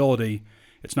eligibility,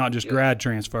 it's not just grad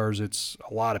transfers; it's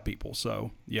a lot of people. So,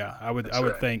 yeah, I would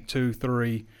think 2,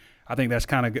 3. I think that's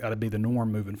kind of got to be the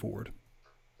norm moving forward.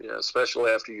 Yeah, especially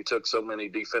after you took so many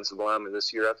defensive linemen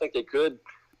this year. I think they could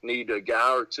need a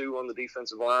guy or 2 on the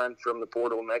defensive line from the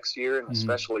portal next year, and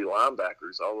especially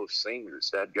linebackers. All those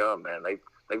seniors, dadgum, man,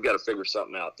 they've got to figure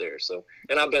something out there. So,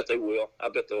 and I bet they will. I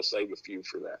bet they'll save a few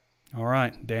for that. All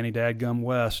right, Danny Dadgum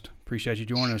West. Appreciate you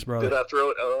joining us, brother. Did I throw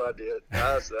it? Oh, I did.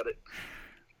 I said it.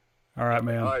 All right,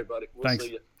 man. All right, buddy. We'll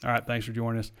see you. All right, thanks for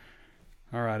joining us.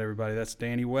 All right, everybody, that's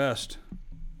Danny West.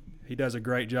 He does a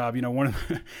great job.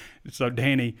 So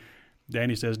Danny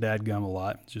says dadgum a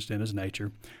lot. It's just in his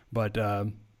nature. But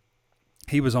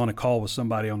he was on a call with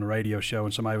somebody on the radio show,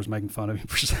 and somebody was making fun of him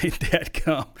for saying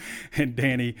dadgum.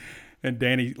 And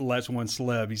Danny lets one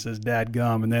slip. He says,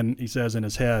 dadgum. And then he says in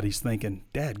his head, he's thinking,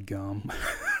 dadgum.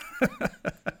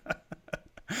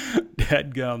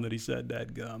 Dadgum that he said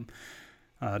dadgum.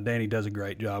 Danny does a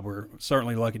great job. We're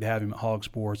certainly lucky to have him at Hog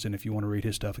Sports. And if you want to read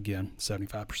his stuff again,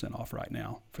 75% off right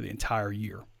now for the entire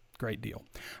year. Great deal.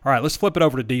 All right, let's flip it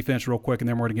over to defense real quick, and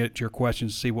then we're going to get to your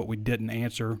questions, see what we didn't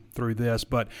answer through this.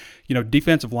 But,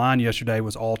 defensive line yesterday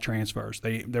was all transfers.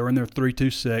 They were in their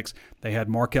 3-2-6. They had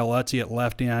Markel Utzi at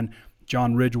left end,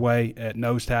 John Ridgway at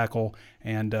nose tackle,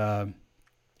 and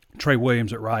Trey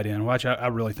Williams at right end, which I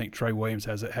really think Trey Williams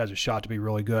has a shot to be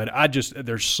really good.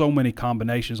 There's so many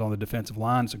combinations on the defensive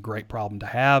line. It's a great problem to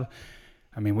have.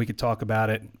 I mean, we could talk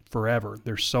about it forever.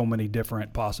 There's so many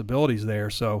different possibilities there.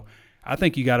 So I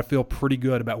think you got to feel pretty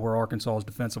good about where Arkansas's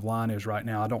defensive line is right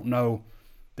now. I don't know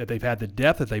that they've had the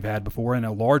depth that they've had before, and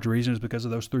a large reason is because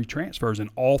of those 3 transfers, and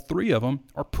all 3 of them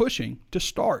are pushing to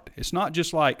start. It's not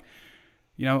just like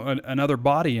another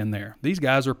body in there. These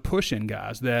guys are pushing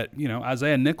guys that,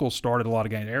 Isaiah Nichols started a lot of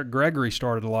games. Eric Gregory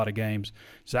started a lot of games.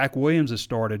 Zach Williams has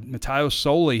started. Matteo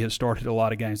Soli has started a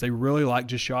lot of games. They really like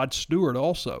Jashad Stewart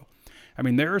also. I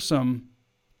mean, there are some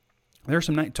There's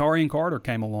some Tarian Carter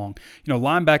came along.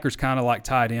 Linebackers kind of like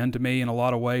tight end to me in a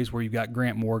lot of ways, where you've got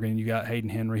Grant Morgan, you got Hayden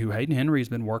Henry, who Hayden Henry has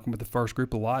been working with the first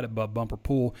group a lot above Bumper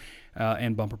Pool,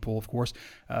 and Bumper Pool, of course.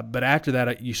 But after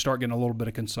that, you start getting a little bit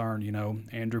of concern.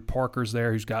 Andrew Parker's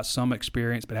there, who's got some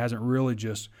experience, but hasn't really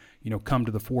just, come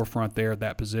to the forefront there at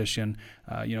that position.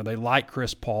 They like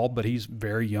Chris Paul, but he's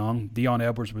very young. Dion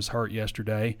Edwards was hurt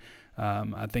yesterday.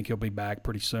 I think he'll be back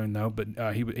pretty soon, though. But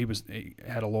he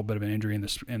had a little bit of an injury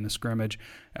in the scrimmage.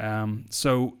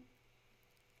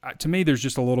 To me, there's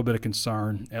just a little bit of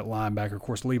concern at linebacker. Of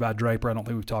course, Levi Draper, I don't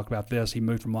think we've talked about this. He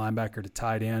moved from linebacker to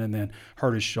tight end and then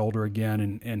hurt his shoulder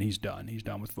again, and he's done. He's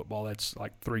done with football. That's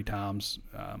like 3 times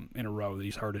in a row that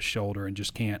he's hurt his shoulder and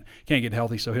just can't get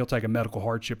healthy. So he'll take a medical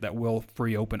hardship that will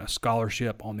free open a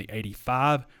scholarship on the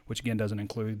 85, which again doesn't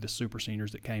include the super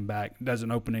seniors that came back. It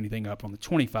doesn't open anything up on the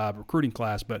 25 recruiting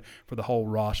class, but for the whole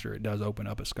roster, it does open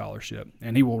up a scholarship.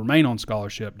 And he will remain on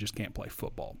scholarship, just can't play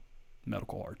football.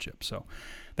 Medical hardship. So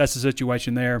that's the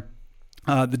situation there.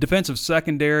 The defensive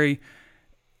secondary,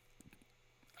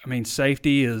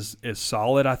 safety is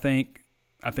solid, I think.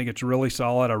 I think it's really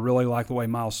solid. I really like the way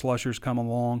Miles Slusher's come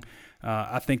along.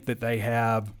 I think that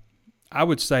I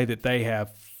would say that they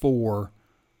have 4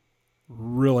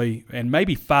 really, and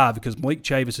maybe 5, because Malik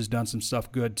Chavis has done some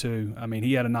stuff good too.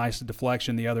 He had a nice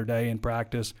deflection the other day in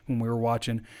practice when we were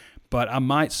watching. But I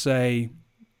might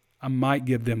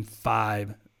give them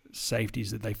 5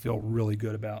 safeties that they feel really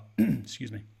good about. Excuse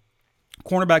me.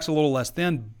 Cornerback's a little less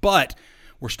thin, but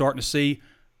we're starting to see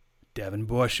Devin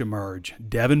Bush emerge.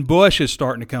 Devin Bush is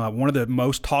starting to come up. One of the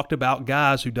most talked about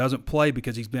guys who doesn't play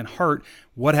because he's been hurt.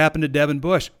 What happened to Devin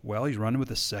Bush? Well, he's running with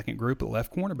the second group at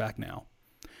left cornerback now.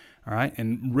 All right,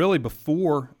 and really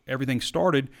before everything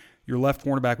started, your left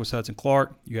cornerback was Hudson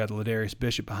Clark. You had Ladarius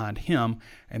Bishop behind him,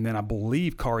 and then I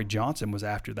believe Kari Johnson was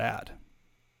after that.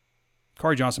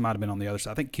 Kari Johnson might have been on the other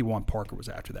side. I think Kewan Parker was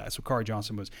after that. So Kari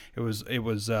Johnson was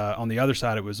on the other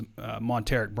side. It was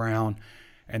Monteric Brown,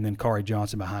 and then Kari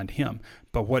Johnson behind him.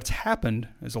 But what's happened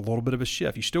is a little bit of a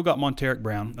shift. You still got Monteric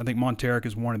Brown. I think Monteric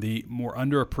is one of the more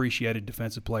underappreciated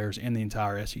defensive players in the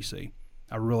entire SEC.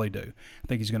 I really do. I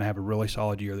think he's going to have a really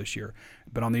solid year this year.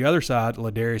 But on the other side,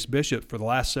 Ladarius Bishop, for the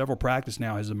last several practices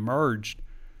now, has emerged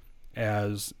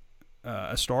as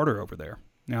a starter over there.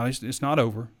 Now, it's not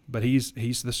over, but he's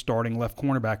the starting left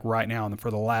cornerback right now and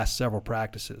for the last several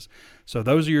practices. So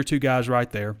those are your 2 guys right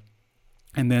there.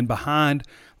 And then behind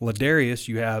Ladarius,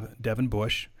 you have Devin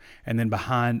Bush. And then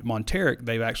behind Monteric,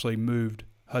 they've actually moved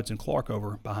Hudson Clark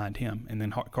over behind him. And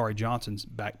then Kari Johnson's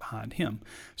back behind him.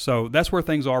 So that's where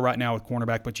things are right now with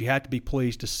cornerback. But you have to be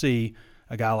pleased to see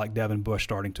a guy like Devin Bush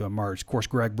starting to emerge. Of course,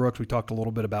 Greg Brooks, we talked a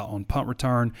little bit about on punt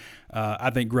return. I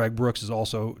think Greg Brooks is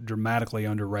also dramatically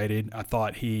underrated. I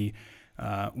thought he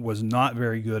was not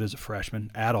very good as a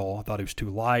freshman at all. I thought he was too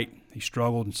light. He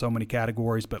struggled in so many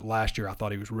categories, but last year I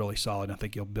thought he was really solid. I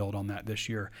think he'll build on that this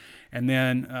year. And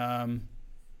then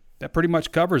that pretty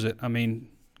much covers it. Jalen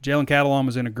Catalon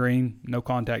was in a green,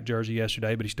 no-contact jersey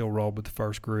yesterday, but he still rolled with the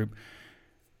first group.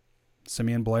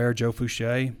 Simeon Blair, Joe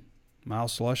Fouché,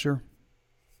 Miles Slusher,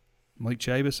 Malik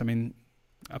Chavis.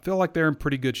 I feel like they're in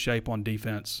pretty good shape on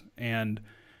defense. And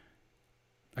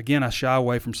again, I shy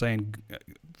away from saying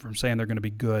they're going to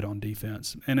be good on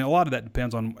defense. And a lot of that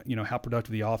depends on, how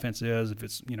productive the offense is. If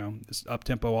it's, this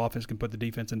up-tempo offense can put the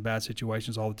defense in bad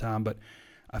situations all the time. But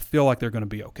I feel like they're going to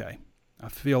be okay. I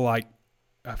feel like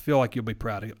you'll be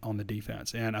proud on the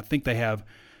defense. And I think they have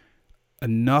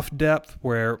enough depth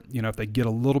where, if they get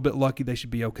a little bit lucky, they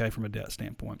should be okay from a depth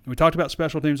standpoint. We talked about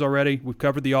special teams already. We've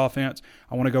covered the offense.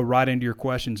 I want to go right into your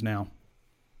questions now.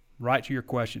 Right to your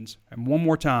questions. And one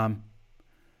more time,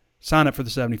 sign up for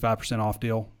the 75% off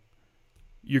deal.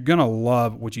 You're going to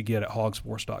love what you get at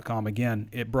hogsports.com. Again,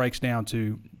 it breaks down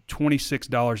to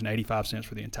 $26.85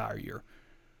 for the entire year.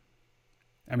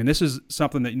 This is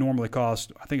something that normally costs,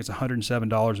 I think it's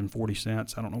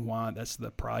 $107.40. I don't know why that's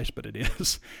the price, but it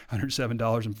is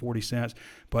 $107.40.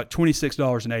 But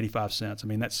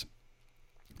 $26.85. That's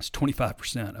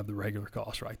 25% of the regular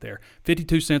cost right there.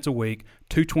 52 cents a week,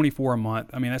 $224 a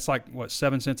month. That's like,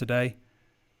 7 cents a day?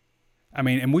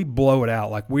 And we blow it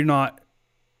out. Like we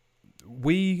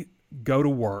go to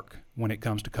work when it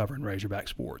comes to covering Razorback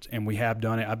sports, and we have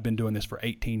done it. I've been doing this for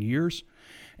 18 years.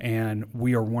 And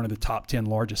we are one of the top 10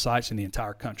 largest sites in the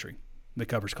entire country that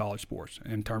covers college sports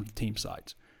in terms of team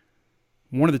sites.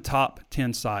 One of the top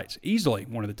 10 sites, easily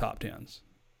one of the top 10s.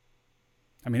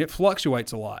 It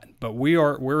fluctuates a lot, but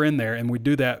we're in there, and we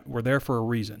do that. We're there for a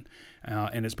reason,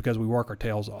 and it's because we work our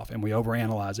tails off, and we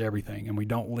overanalyze everything, and we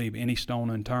don't leave any stone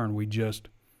unturned. We just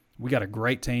We got a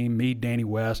great team, me, Danny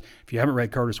West. If you haven't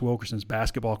read Curtis Wilkerson's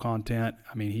basketball content,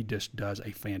 I mean, he just does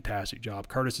a fantastic job.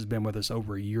 Curtis has been with us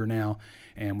over a year now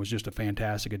and was just a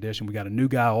fantastic addition. We got a new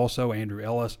guy also, Andrew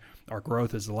Ellis. Our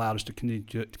growth has allowed us to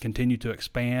continue to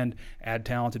expand, add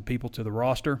talented people to the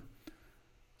roster.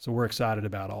 So we're excited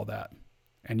about all that.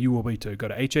 And you will be too. Go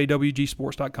to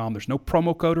hawgsports.com. There's no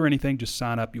promo code or anything. Just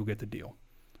sign up. You'll get the deal.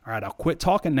 All right, I'll quit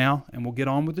talking now, and we'll get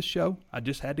on with the show. I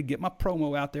just had to get my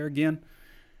promo out there again.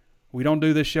 We don't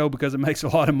do this show because it makes a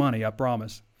lot of money, I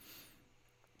promise.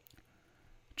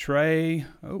 Trey,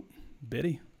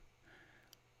 Biddy.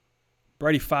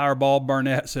 Brady Fireball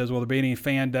Burnett says, will there be any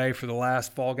fan day for the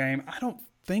last fall game? I don't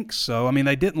think so. I mean,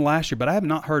 they didn't last year, but I have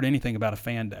not heard anything about a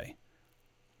fan day.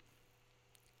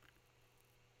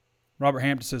 Robert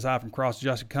Hampton says, hi from Cross.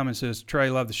 Justin Cummins says, Trey,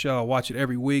 love the show. I watch it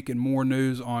every week, and more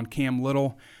news on Cam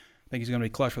Little. I think he's going to be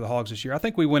clutch for the Hogs this year. I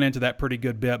think we went into that pretty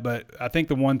good bit, but I think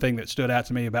the one thing that stood out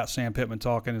to me about Sam Pittman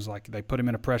talking is like they put him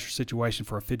in a pressure situation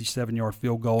for a 57-yard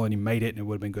field goal, and he made it, and it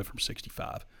would have been good from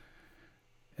 65.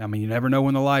 I mean, you never know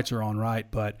when the lights are on, right?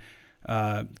 But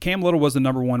Cam Little was the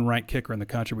number one ranked kicker in the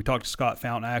country. We talked to Scott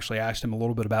Fountain. I actually asked him a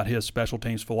little bit about his special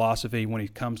teams philosophy when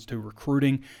it comes to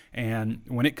recruiting. And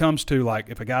when it comes to, like,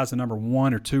 if a guy's the number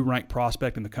 1 or 2 ranked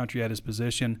prospect in the country at his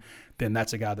position, then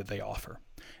that's a guy that they offer.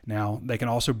 Now, they can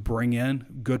also bring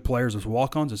in good players as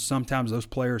walk-ons, and sometimes those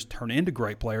players turn into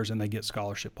great players and they get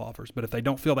scholarship offers. But if they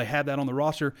don't feel they have that on the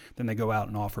roster, then they go out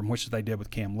and offer them, which they did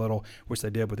with Cam Little, which they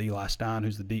did with Eli Stein,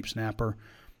 who's the deep snapper.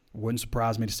 Wouldn't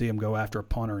surprise me to see him go after a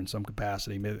punter in some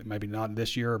capacity. Maybe not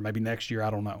this year or maybe next year, I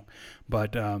don't know.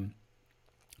 But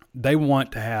they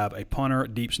want to have a punter,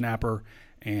 deep snapper,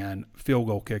 and field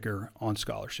goal kicker on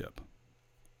scholarship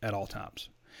at all times.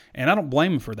 And I don't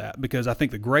blame him for that because I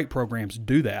think the great programs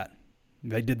do that.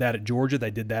 They did that at Georgia.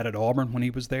 They did that at Auburn when he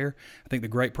was there. I think the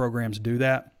great programs do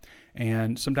that.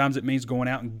 And sometimes it means going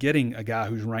out and getting a guy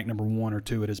who's ranked number 1 or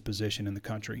 2 at his position in the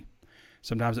country.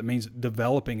 Sometimes it means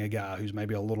developing a guy who's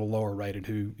maybe a little lower rated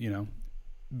who,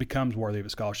 becomes worthy of a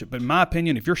scholarship. But in my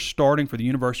opinion, if you're starting for the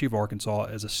University of Arkansas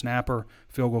as a snapper,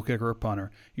 field goal kicker, or punter,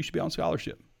 you should be on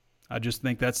scholarship. I just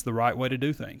think that's the right way to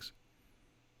do things.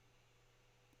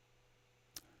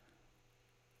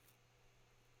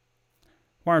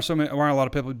 Why aren't a lot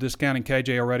of people discounting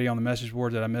KJ already on the message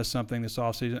board? Did I miss something this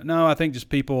offseason? No, I think just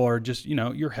people are just,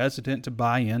 you're hesitant to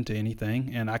buy into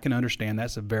anything, and I can understand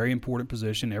that's a very important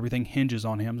position. Everything hinges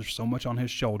on him. There's so much on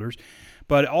his shoulders.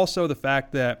 But also the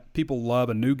fact that people love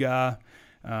a new guy.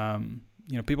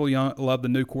 People love the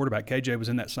new quarterback. KJ was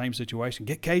in that same situation.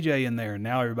 Get KJ in there, and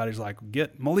now everybody's like,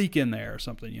 get Malik in there or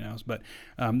something, But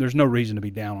there's no reason to be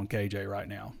down on KJ right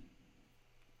now.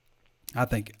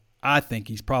 I think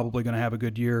he's probably going to have a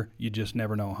good year. You just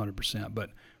never know 100%.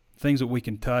 But things that we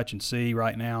can touch and see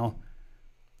right now,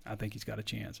 I think he's got a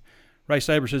chance. Ray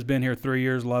Sabers has been here 3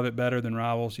 years. Love it better than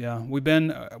Rivals. Yeah, we've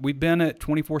been at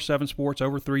 24/7 Sports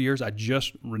over 3 years. I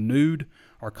just renewed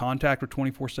our contract with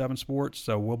 24/7 Sports,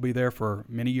 so we'll be there for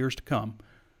many years to come.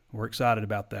 We're excited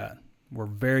about that. We're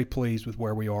very pleased with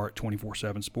where we are at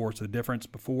 24/7 Sports. The difference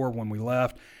before when we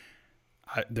left,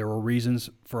 there were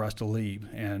reasons for us to leave,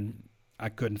 and I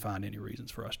couldn't find any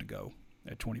reasons for us to go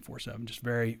at 24/7. Just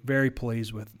very, very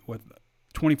pleased with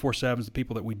 24/7's the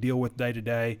people that we deal with day to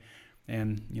day,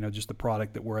 and just the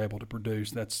product that we're able to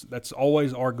produce. That's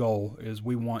always our goal. Is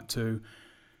we want to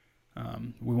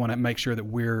make sure that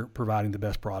we're providing the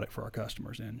best product for our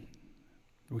customers, and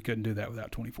we couldn't do that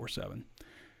without 24/7.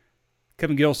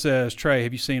 Kevin Gill says, Trey,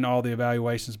 have you seen all the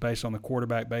evaluations based on the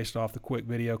quarterback based off the quick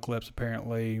video clips?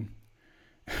 Apparently,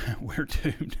 we're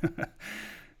doomed.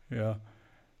 Yeah.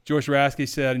 Joyce Rasky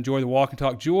said, enjoy the walk and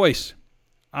talk. Joyce,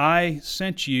 I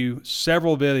sent you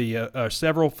several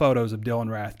photos of Dylan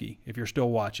Rathke, if you're still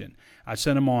watching. I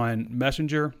sent them on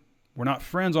Messenger. We're not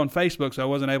friends on Facebook, so I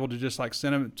wasn't able to just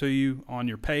send them to you on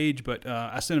your page, but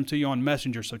I sent them to you on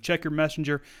Messenger. So check your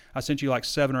Messenger. I sent you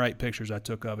 7 or 8 pictures I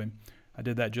took of him. I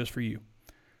did that just for you.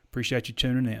 Appreciate you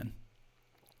tuning in.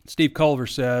 Steve Culver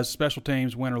says, special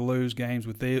teams win or lose games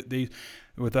with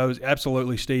those.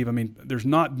 Absolutely, Steve. I mean, there's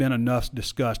not been enough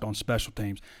discussed on special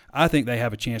teams. I think they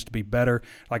have a chance to be better.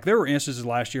 There were instances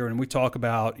last year, and we talk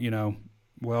about,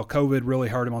 COVID really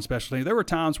hurt him on special teams. There were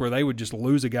times where they would just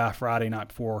lose a guy Friday night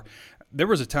before. There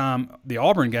was a time, the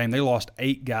Auburn game, they lost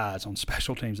 8 guys on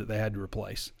special teams that they had to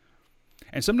replace.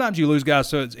 And sometimes you lose guys,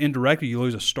 so it's indirectly you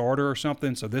lose a starter or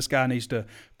something. So this guy needs to,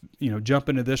 jump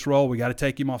into this role. We got to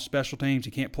take him off special teams.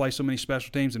 He can't play so many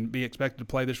special teams and be expected to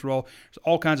play this role. There's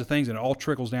all kinds of things, and it all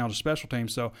trickles down to special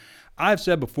teams. So I've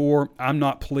said before, I'm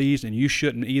not pleased, and you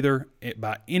shouldn't either.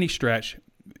 By any stretch,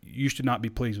 you should not be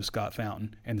pleased with Scott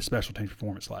Fountain and the special teams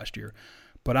performance last year.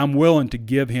 But I'm willing to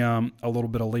give him a little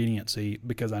bit of leniency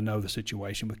because I know the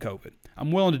situation with COVID.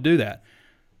 I'm willing to do that.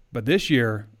 But this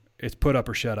year, it's put up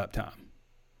or shut up time.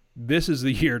 This is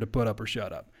the year to put up or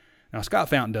shut up. Now, Scott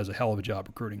Fountain does a hell of a job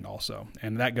recruiting also,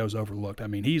 and that goes overlooked. I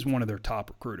mean, he's one of their top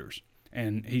recruiters,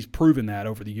 and he's proven that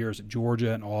over the years at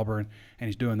Georgia and Auburn, and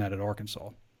he's doing that at Arkansas.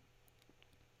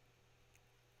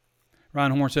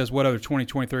 Ryan Horn says, what other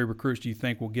 2023 recruits do you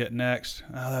think we'll get next?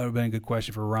 That would have been a good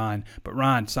question for Ryan. But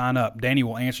Ryan, sign up. Danny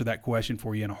will answer that question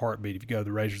for you in a heartbeat if you go to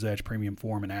the Razor's Edge Premium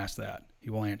Forum and ask that. He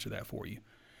will answer that for you.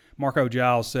 Marco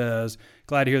Giles says,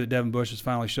 glad to hear that Devin Bush is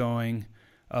finally showing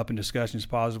up in discussions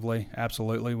positively.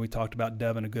 Absolutely. We talked about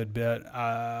Devin a good bit.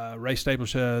 Ray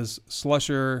Staples says,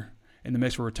 Slusher in the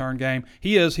mix for return game.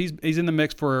 He is. He's in the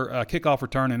mix for kickoff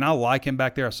return, and I like him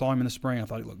back there. I saw him in the spring. I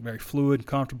thought he looked very fluid,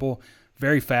 comfortable,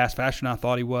 very fast, faster than I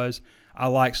thought he was. I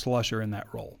like Slusher in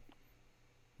that role,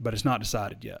 but it's not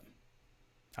decided yet.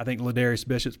 I think Ladarius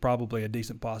Bishop's probably a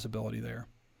decent possibility there.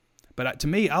 But to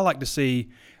me, I like to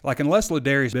see, like, unless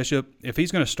Ladarius Bishop, if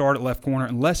he's going to start at left corner,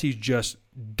 unless he's just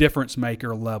difference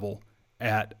maker level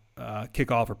at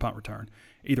kickoff or punt return,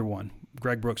 either one.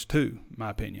 Greg Brooks too, in my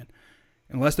opinion.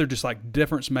 Unless they're just like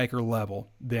difference maker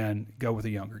level, then go with a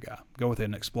younger guy. Go with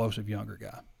an explosive younger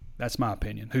guy. That's my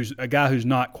opinion. Who's a guy who's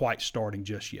not quite starting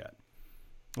just yet.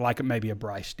 Like maybe a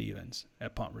Bryce Stevens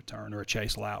at punt return, or a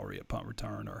Chase Lowry at punt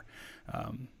return, or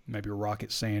maybe a Rocket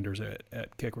Sanders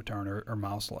at kick return, or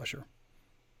Miles Slusher.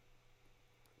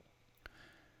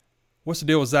 What's the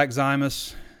deal with Zach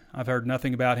Zymas? I've heard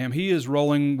nothing about him. He is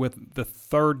rolling with the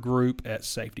third group at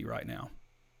safety right now.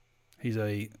 He's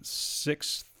a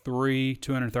 6'3",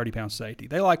 230-pound safety.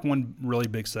 They like one really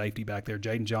big safety back there.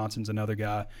 Jaden Johnson's another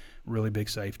guy, really big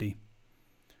safety,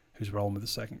 who's rolling with the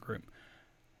second group.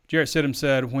 Jarrett Sidham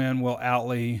said, when will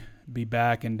Outley be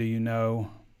back, and do you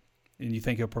know, and you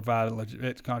think he'll provide a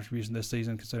legit contribution this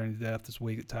season considering the depth this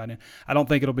week at tight end? I don't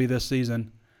think it'll be this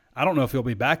season. I don't know if he'll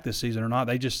be back this season or not.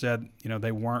 They just said,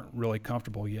 they weren't really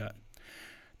comfortable yet.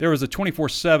 There was a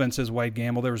 24/7, says Wade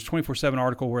Gamble. There was a 24/7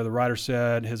 article where the writer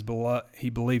said he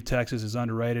believed Texas is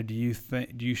underrated. Do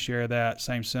you share that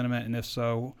same sentiment? And if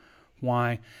so,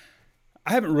 why?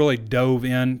 I haven't really dove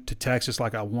into Texas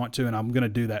like I want to, and I'm going to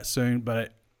do that soon.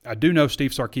 But I do know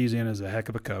Steve Sarkisian is a heck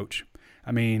of a coach.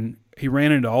 I mean, he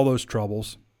ran into all those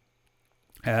troubles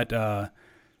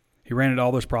he ran into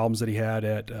all those problems that he had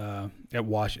at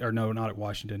Washington, or no, not at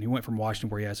Washington. He went from Washington,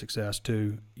 where he had success,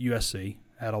 to USC,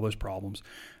 had all those problems.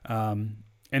 And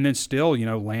then still,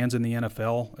 lands in the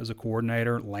NFL as a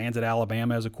coordinator, lands at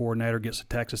Alabama as a coordinator, gets a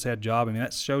Texas head job. I mean,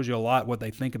 that shows you a lot what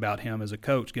they think about him as a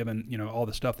coach, given, all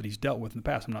the stuff that he's dealt with in the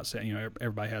past. I'm not saying,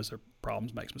 everybody has their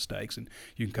problems, makes mistakes, and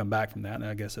you can come back from that, and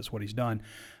I guess that's what he's done.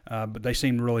 But they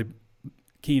seem really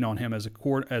keen on him as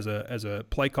a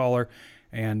play caller,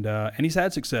 and he's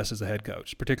had success as a head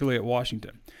coach, particularly at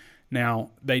Washington.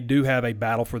 Now, they do have a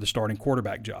battle for the starting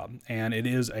quarterback job, and it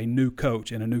is a new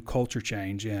coach and a new culture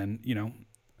change. And,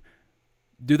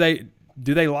 do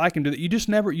they like him?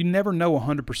 You never know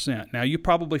 100%. Now, you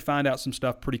probably find out some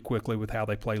stuff pretty quickly with how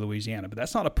they play Louisiana, but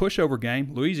that's not a pushover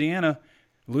game. Louisiana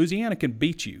can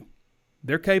beat you.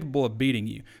 They're capable of beating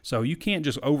you. So you can't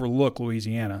just overlook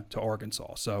Louisiana to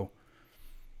Arkansas. So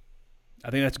I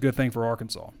think that's a good thing for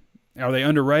Arkansas. Are they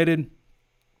underrated?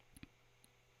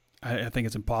 I think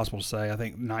it's impossible to say. I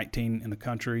think 19 in the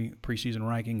country preseason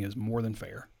ranking is more than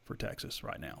fair for Texas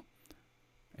right now.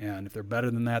 And if they're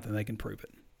better than that, then they can prove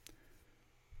it.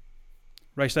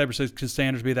 Ray Saber says, could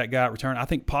Sanders be that guy at return? I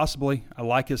think possibly. I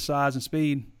like his size and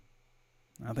speed.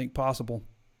 I think possible.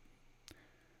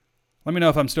 Let me know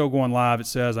if I'm still going live. It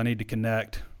says I need to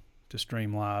connect to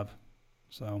stream live.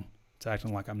 So it's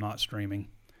acting like I'm not streaming.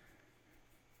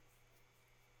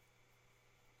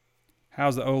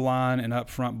 How's the O-line and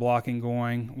up-front blocking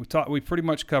going? We pretty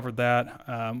much covered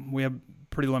that. We have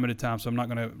pretty limited time, so I'm not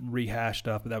going to rehash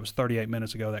stuff, but that was 38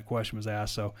 minutes ago that question was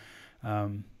asked. So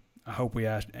I hope we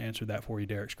answered that for you,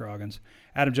 Derek Scroggins.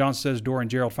 Adam Johnson says, Dorian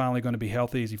Gerald finally going to be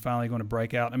healthy? Is he finally going to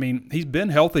break out? I mean, he's been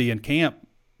healthy in camp,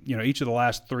 each of the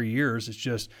last 3 years. It's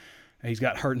just he's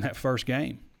got hurt in that first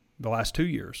game the last 2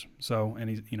 years. So, and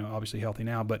he's, obviously healthy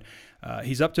now, but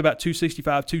he's up to about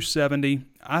 265, 270.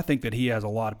 I think that he has a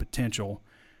lot of potential.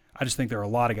 I just think there are a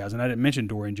lot of guys, and I didn't mention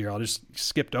Dorian Gerald. I just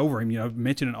skipped over him,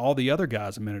 mentioning all the other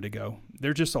guys a minute ago.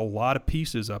 There's just a lot of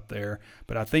pieces up there,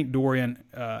 but I think Dorian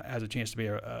has a chance to be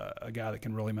a guy that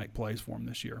can really make plays for him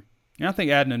this year. And I think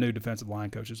adding a new defensive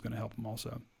line coach is going to help him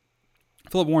also.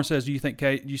 Philip Warren says, do you see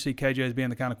KJ as being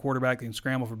the kind of quarterback that can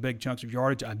scramble for big chunks of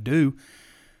yardage? I do.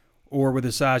 Or with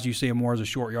his size, you see him more as a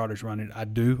short yardage runner. I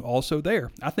do also there.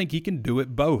 I think he can do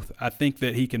it both. I think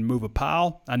that he can move a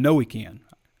pile. I know he can.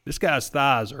 This guy's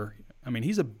thighs are,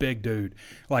 he's a big dude.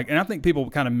 And I think people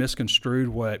kind of misconstrued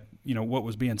what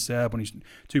was being said when he's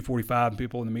 245, and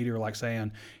people in the media are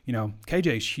saying,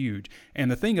 KJ's huge.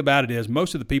 And the thing about it is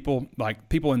most of the people,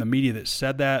 people in the media that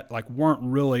said that, weren't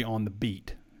really on the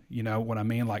beat. You know what I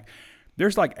mean?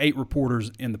 There's 8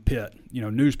 reporters in the pit,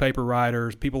 newspaper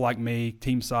writers, people like me,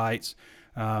 team sites,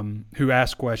 who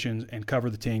ask questions and cover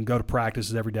the team, go to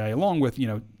practices every day, along with,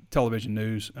 television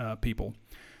news people.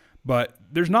 But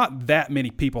there's not that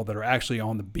many people that are actually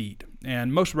on the beat.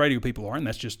 And most radio people are, and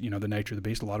that's just, the nature of the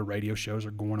beast. A lot of radio shows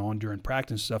are going on during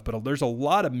practice and stuff. But there's a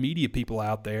lot of media people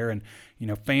out there and,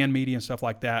 fan media and stuff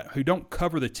like that who don't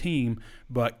cover the team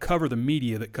but cover the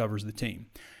media that covers the team.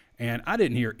 And I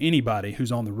didn't hear anybody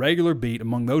who's on the regular beat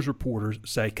among those reporters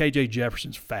say KJ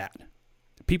Jefferson's fat.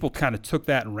 People kind of took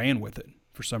that and ran with it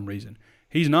for some reason.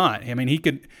 He's not. He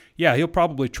could, he'll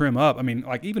probably trim up.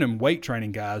 Even in weight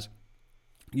training, guys,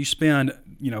 you spend,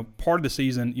 part of the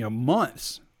season,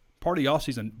 months, part of the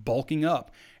offseason bulking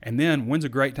up. And then when's a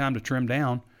great time to trim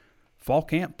down? Fall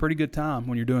camp, pretty good time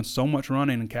when you're doing so much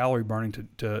running and calorie burning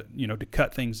to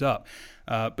cut things up.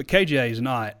 But KJ is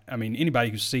not, anybody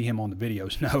who see him on the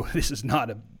videos know this is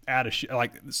not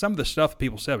some of the stuff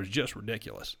people said was just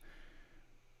ridiculous.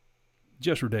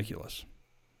 Just ridiculous.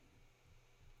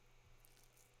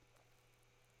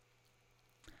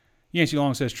 Yancey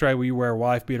Long says, Trey, will you wear a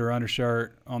wife beater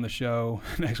undershirt on the show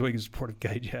next week in support of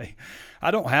KJ?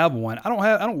 I don't have one. I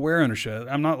don't wear undershirt.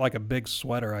 I'm not like a big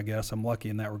sweater, I guess. I'm lucky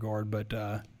in that regard. But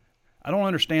I don't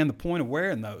understand the point of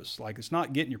wearing those. It's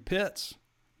not getting your pits.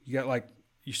 You got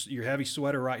your heavy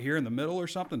sweater right here in the middle or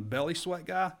something, belly sweat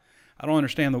guy. I don't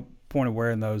understand the point of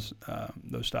wearing those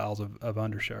styles of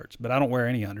undershirts. But I don't wear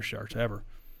any undershirts ever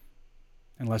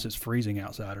unless it's freezing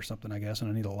outside or something, I guess, and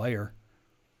I need a layer.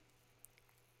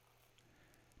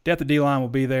 Depth of D-line will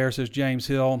be there, says James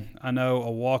Hill. I know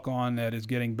a walk-on that is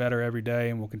getting better every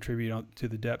day and will contribute to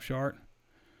the depth chart.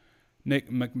 Nick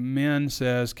McMinn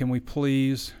says, can we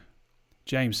please –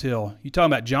 James Hill. You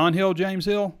talking about John Hill, James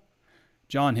Hill?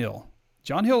 John Hill.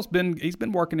 John Hill's been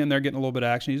working in there, getting a little bit of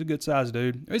action. He's a good-sized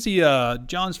dude. Is he?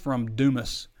 John's from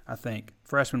Dumas, I think.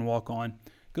 Freshman walk-on.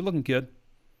 Good-looking kid.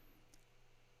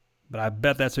 But I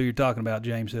bet that's who you're talking about,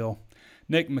 James Hill.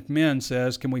 Nick McMinn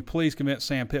says, can we please convince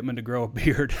Sam Pittman to grow a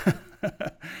beard?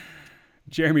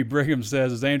 Jeremy Brigham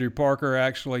says, is Andrew Parker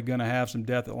actually going to have some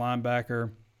depth at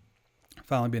linebacker?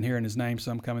 Finally been hearing his name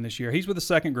some coming this year. He's with the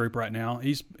second group right now.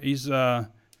 He's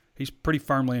pretty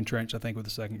firmly entrenched, I think, with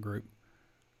the second group.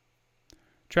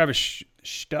 Travis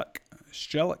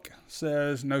Strelick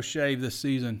says, no shave this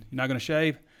season. You're not going to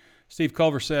shave? Steve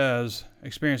Culver says,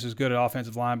 experience is good at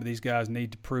offensive line, but these guys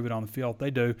need to prove it on the field.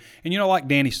 They do. And, like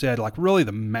Danny said, really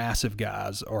the massive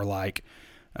guys are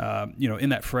in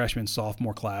that freshman,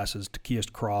 sophomore classes, Takias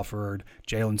Crawford,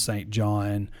 Jalen St.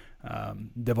 John,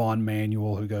 Devon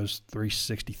Manuel, who goes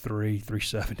 363,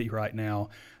 370 right now.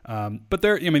 But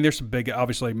there's some big,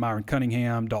 obviously Myron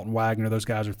Cunningham, Dalton Wagner, those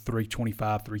guys are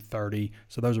 325, 330.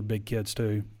 So those are big kids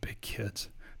too. Big kids.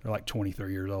 They're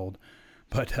 23 years old.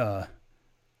 But,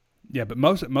 but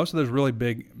most of those really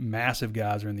big, massive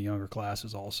guys are in the younger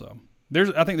classes also.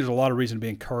 I think there's a lot of reason to be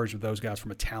encouraged with those guys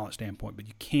from a talent standpoint, but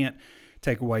you can't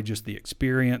take away just the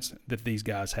experience that these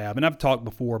guys have. And I've talked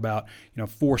before about,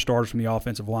 4 starters from the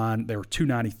offensive line. They were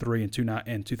 293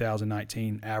 in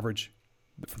 2019 average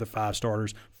for the 5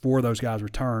 starters. 4 of those guys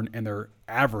return, and they're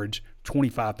average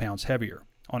 25 pounds heavier.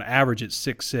 On average, it's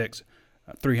 6'6",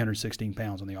 316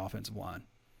 pounds on the offensive line.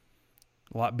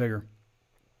 A lot bigger.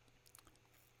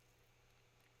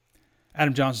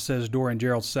 Adam Johnson says Dorian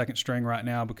Gerald's second string right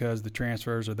now because the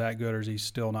transfers are that good, or is he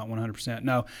still not 100%?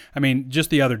 No, just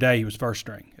the other day he was first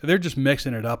string. They're just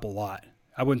mixing it up a lot.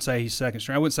 I wouldn't say he's second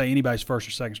string. I wouldn't say anybody's first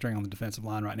or second string on the defensive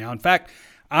line right now. In fact,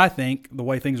 I think the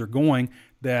way things are going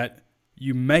that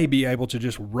you may be able to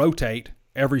just rotate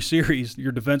every series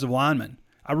your defensive linemen.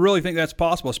 I really think that's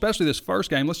possible, especially this first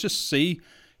game. Let's just see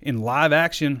in live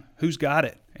action who's got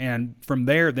it. And from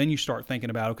there, then you start thinking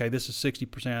about, okay, this is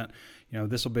 60%.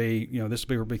 This will be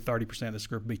 30%. This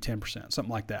group will be 10%,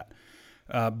 something like that.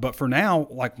 But for now,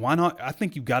 why not? I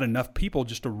think you've got enough people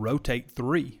just to rotate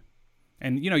 3.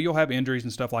 And, you'll have injuries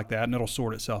and stuff like that, and it'll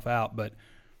sort itself out. But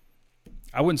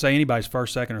I wouldn't say anybody's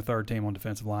first, second, or third team on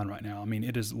defensive line right now.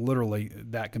 It is literally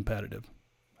that competitive.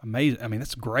 Amazing.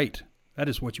 That's great. That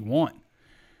is what you want.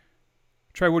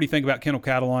 Trey, what do you think about Kendall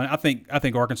Catalon? I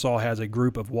think Arkansas has a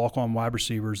group of walk-on wide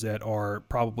receivers that are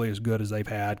probably as good as they've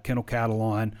had. Kendall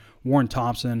Catalon, Warren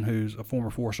Thompson, who's a former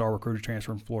 4-star recruiter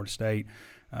transfer from Florida State,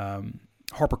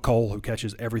 Harper Cole, who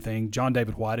catches everything, John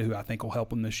David White, who I think will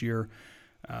help them this year.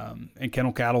 and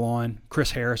Kendall Catalon.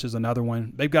 Chris Harris is another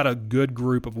one. They've got a good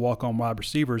group of walk-on wide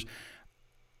receivers.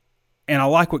 And I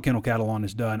like what Kendall Catalon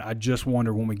has done. I just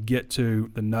wonder when we get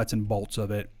to the nuts and bolts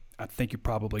of it, I think you're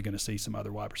probably going to see some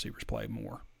other wide receivers play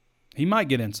more. He might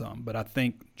get in some, but I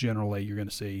think generally you're going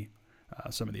to see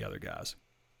some of the other guys.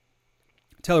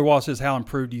 Taylor Wallace says, how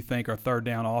improved do you think our third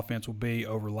down offense will be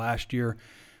over last year?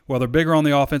 Well, they're bigger on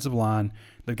the offensive line.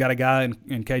 They've got a guy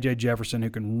in KJ Jefferson who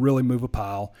can really move a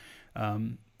pile.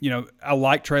 I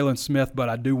like Traylon Smith, but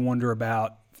I do wonder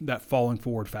about that falling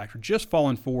forward factor. Just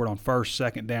falling forward on first,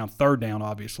 second down, third down,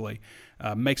 obviously,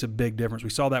 makes a big difference. We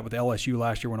saw that with LSU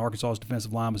last year when Arkansas's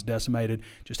defensive line was decimated,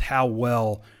 just how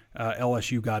well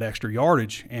LSU got extra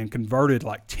yardage and converted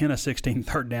like 10 of 16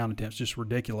 third down attempts, just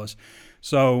ridiculous.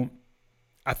 So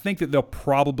I think that they'll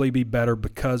probably be better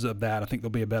because of that. I think they'll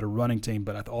be a better running team,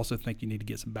 but I also think you need to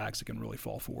get some backs that can really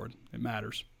fall forward. It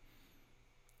matters.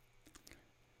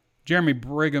 Jeremy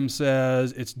Brigham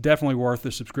says, it's definitely worth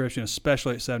the subscription,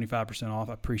 especially at 75% off.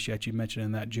 I appreciate you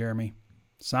mentioning that, Jeremy.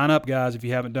 Sign up, guys, if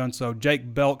you haven't done so.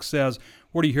 Jake Belk says,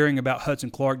 what are you hearing about Hudson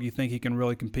Clark? Do you think he can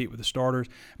really compete with the starters?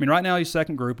 I mean, right now he's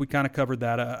second group. We kind of covered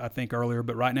that, I think, earlier,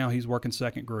 but right now he's working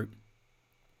second group.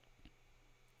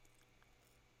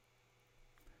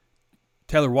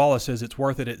 Taylor Wallace says it's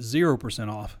worth it at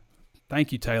 0% off.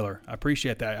 Thank you, Taylor. I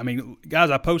appreciate that. I mean, guys,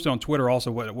 I posted on Twitter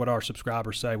also what our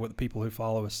subscribers say, what the people who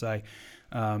follow us say.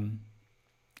 And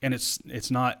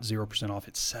it's not 0% off.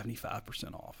 It's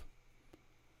 75% off.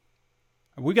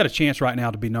 We got a chance right now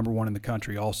to be number one in the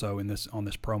country also on this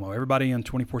promo. Everybody in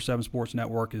 24/7 Sports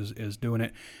Network is doing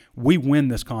it. We win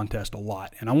this contest a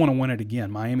lot, and I want to win it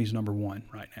again. Miami's number one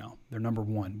right now. They're number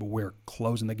one, but we're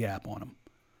closing the gap on them.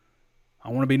 I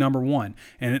want to be number one.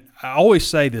 And I always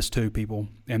say this to people,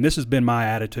 and this has been my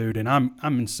attitude, and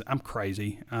I'm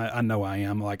crazy. I know I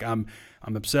am. Like I'm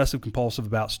obsessive compulsive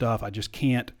about stuff. I just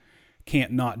can't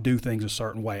not do things a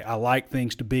certain way. I like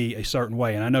things to be a certain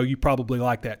way, and I know you probably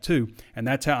like that too. And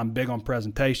that's how I'm big on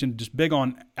presentation, just big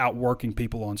on outworking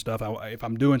people on stuff. If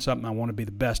I'm doing something, I want to be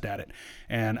the best at it.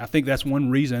 And I think that's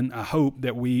one reason I hope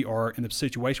that we are in the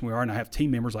situation we are, and I have team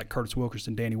members like Curtis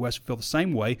Wilkerson, Danny West who feel the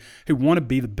same way, who want to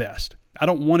be the best. I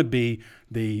don't want to be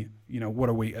the, what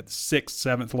are we, at the 6th,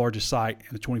 7th largest site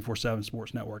in the 24/7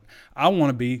 Sports Network. I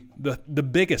want to be the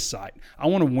biggest site. I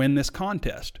want to win this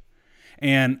contest.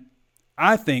 And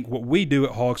I think what we do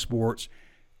at Hog Sports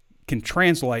can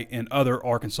translate in other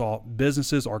Arkansas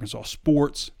businesses, Arkansas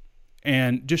sports,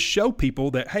 and just show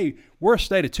people that, hey, we're a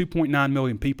state of 2.9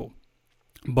 million people.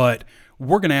 But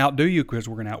we're going to outdo you because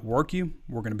we're going to outwork you.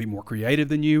 We're going to be more creative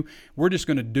than you. We're just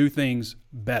going to do things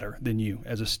better than you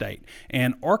as a state.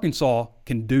 And Arkansas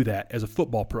can do that as a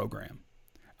football program.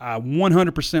 I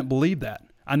 100% believe that.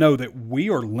 I know that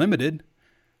we are limited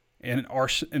in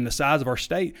the size of our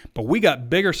state, but we got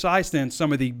bigger sites than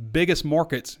some of the biggest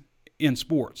markets in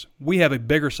sports. We have a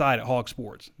bigger site at Hog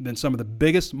Sports than some of the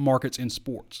biggest markets in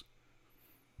sports.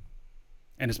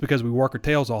 And it's because we work our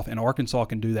tails off, and Arkansas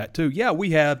can do that too. Yeah, we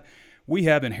have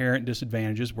inherent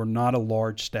disadvantages. We're not a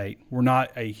large state. We're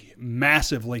not a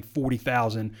massively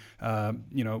 40,000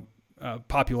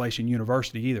 population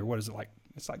university either. What is it like?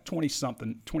 It's like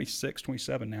 20-something, 26,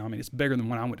 27 now. I mean, it's bigger than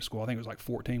when I went to school. I think it was like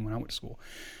 14 when I went to school.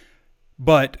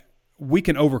 But we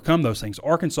can overcome those things.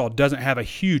 Arkansas doesn't have a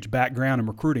huge background in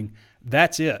recruiting.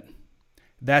 That's it.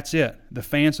 The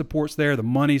fan support's there. The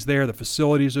money's there. The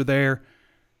facilities are there.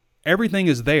 Everything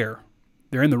is there.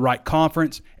 They're in the right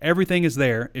conference. Everything is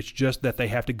there. It's just that they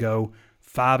have to go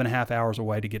 5.5 hours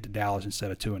away to get to Dallas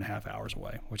instead of 2.5 hours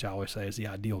away, which I always say is the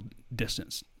ideal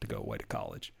distance to go away to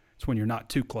college. It's when you're not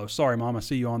too close. Sorry, Mom, I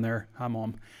see you on there. Hi,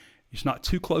 Mom. It's not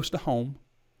too close to home.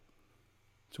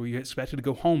 So you expected to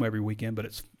go home every weekend, but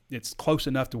it's close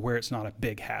enough to where it's not a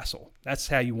big hassle. That's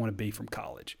how you want to be from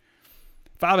college.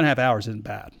 5.5 hours isn't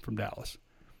bad from Dallas.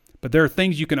 But there are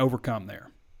things you can overcome there.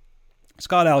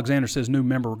 Scott Alexander says, new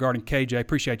member regarding KJ.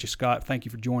 Appreciate you, Scott. Thank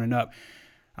you for joining up.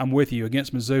 I'm with you.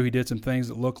 Against Mizzou, he did some things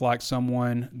that looked like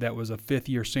someone that was a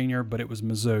fifth-year senior, but it was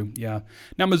Mizzou. Yeah.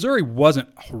 Now, Missouri wasn't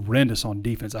horrendous on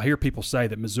defense. I hear people say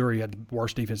that Missouri had the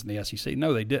worst defense in the SEC.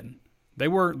 No, they didn't. They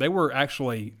were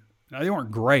actually – they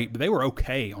weren't great, but they were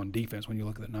okay on defense when you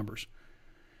look at the numbers.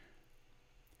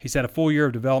 He said a full year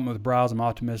of development with Briles. I'm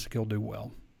optimistic he'll do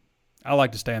well. I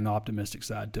like to stay on the optimistic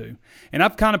side too. And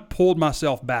I've kind of pulled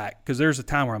myself back because there's a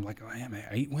time where I'm like, oh, man,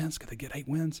 8 wins? Could they get 8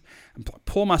 wins? I'm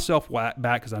pull myself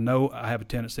back because I know I have a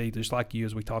tendency, just like you,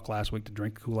 as we talked last week, to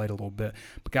drink Kool-Aid a little bit.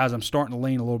 But, guys, I'm starting to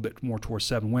lean a little bit more towards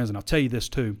 7 wins. And I'll tell you this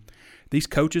too. These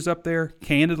coaches up there,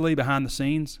 candidly, behind the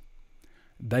scenes,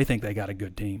 they think they got a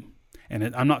good team.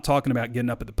 And I'm not talking about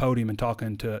getting up at the podium and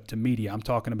talking to media. I'm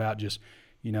talking about just,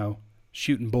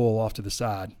 shooting bull off to the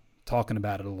side, talking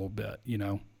about it a little bit, you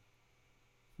know.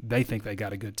 They think they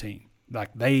got a good team. Like,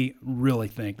 they really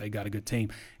think they got a good team.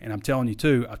 And I'm telling you,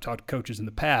 too, I've talked to coaches in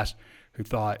the past who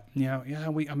thought, you know,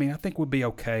 I think we'll be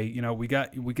okay. You know, we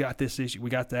got this issue,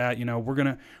 we got that. You know, we're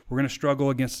gonna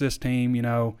struggle against this team. You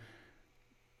know,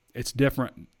 it's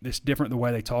different. It's different the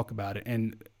way they talk about it.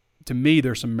 And to me,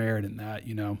 there's some merit in that.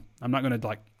 You know, I'm not gonna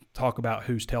talk about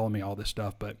who's telling me all this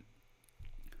stuff, but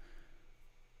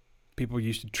people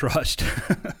used to trust.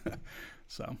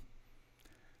 So.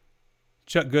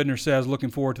 Chuck Goodner says, looking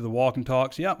forward to the walk and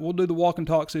talks. Yeah, we'll do the walk and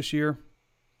talks this year.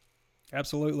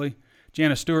 Absolutely.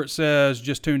 Janice Stewart says,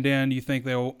 just tuned in. Do you think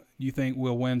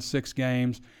we'll win 6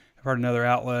 games? I've heard another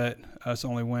outlet, us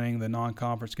only winning the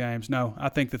non-conference games. No, I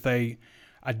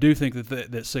do think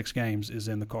that 6 games is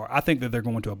in the car. I think that they're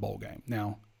going to a bowl game.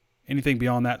 Now, anything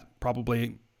beyond that,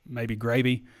 probably maybe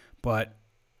gravy, but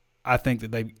I think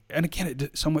that and again,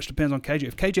 it so much depends on KJ.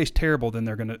 If KJ's terrible, then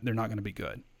they're not going to be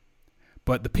good.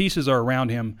 But the pieces are around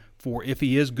him for if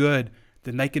he is good,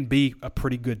 then they can be a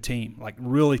pretty good team, like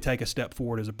really take a step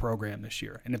forward as a program this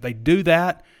year. And if they do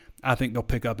that, I think they'll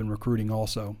pick up in recruiting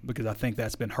also, because I think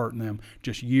that's been hurting them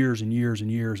just years and years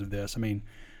and years of this. I mean,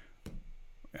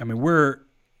 we're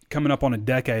coming up on a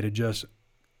decade of just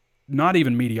not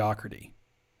even mediocrity.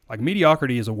 Like,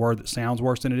 mediocrity is a word that sounds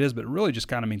worse than it is, but it really just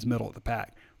kind of means middle of the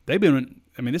pack.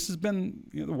 This has been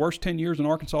the worst 10 years in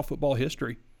Arkansas football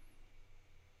history.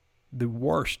 The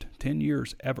worst 10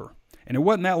 years ever. And it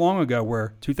wasn't that long ago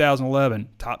where 2011,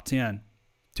 top 10,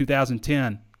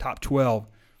 2010, top 12,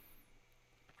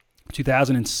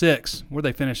 2006, where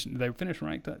they finished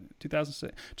ranked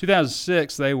 2006.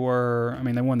 2006, they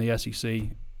won the SEC.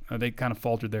 They kind of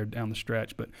faltered there down the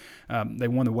stretch, but they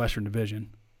won the Western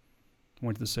Division,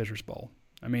 went to the Citrus Bowl.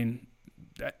 I mean,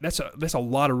 that's a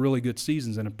lot of really good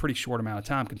seasons in a pretty short amount of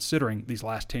time, considering these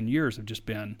last 10 years have just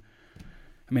been,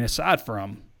 aside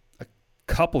from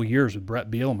couple years with Brett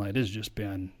Bielema, it has just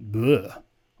been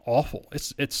awful.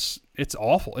 It's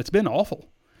awful. It's been awful.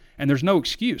 And there's no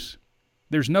excuse.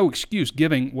 There's no excuse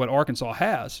giving what Arkansas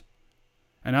has.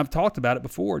 And I've talked about it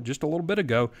before just a little bit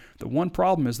ago. The one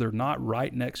problem is they're not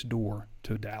right next door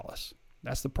to Dallas.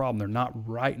 That's the problem. They're not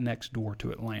right next door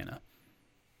to Atlanta.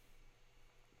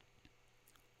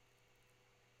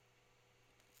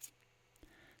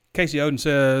 Casey Oden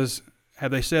says,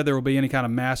 have they said there will be any kind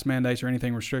of mask mandates or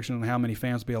anything restriction on how many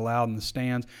fans will be allowed in the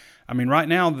stands? Right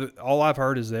now, all I've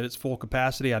heard is that it's full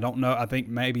capacity. I don't know. I think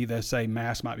maybe they say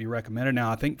masks might be recommended.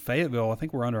 Now, I think Fayetteville,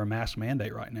 we're under a mask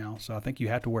mandate right now. So I think you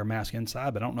have to wear a mask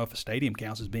inside, but I don't know if a stadium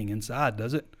counts as being inside,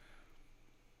 does it?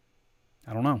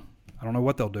 I don't know. I don't know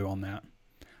what they'll do on that.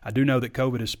 I do know that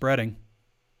COVID is spreading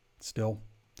still.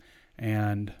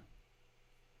 And,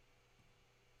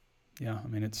 yeah,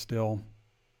 it's still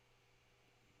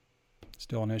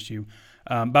an issue.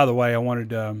 By the way, I wanted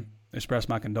to express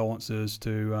my condolences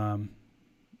to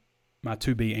my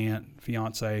to-be aunt,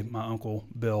 fiance, my uncle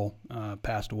Bill,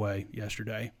 passed away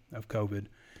yesterday of COVID,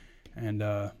 and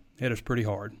hit us pretty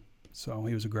hard. So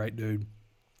he was a great dude.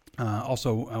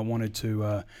 Also, I wanted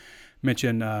to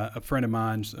mention a friend of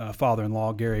mine's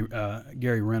father-in-law,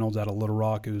 Gary Reynolds out of Little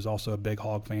Rock, who's also a big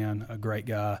Hog fan, a great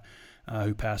guy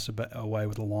who passed away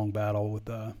with a long battle with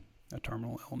a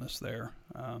terminal illness there.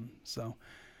 So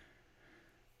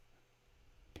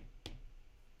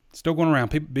still going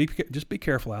around. Just be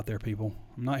careful out there, people.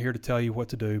 I'm not here to tell you what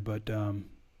to do, but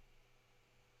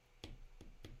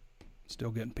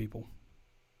still getting people.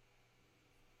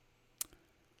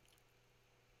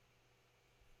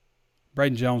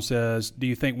 Braden Jones says, do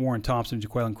you think Warren Thompson and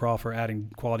Jaquelin Crawford are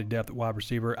adding quality depth at wide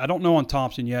receiver? I don't know on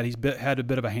Thompson yet. He's had a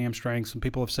bit of a hamstring. Some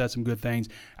people have said some good things.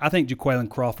 I think Jaquelin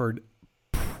Crawford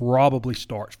probably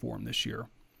starts for him this year.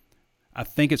 I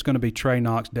think it's going to be Trey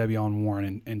Knox, Devion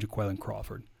Warren, and Jaquelin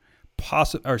Crawford.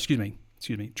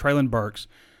 Traylon Burks,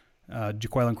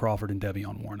 Jaquelin Crawford, and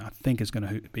Devion Warren. I think it's going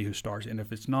to be who starts. And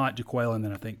if it's not Jaquelin,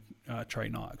 then I think Trey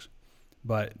Knox.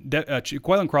 But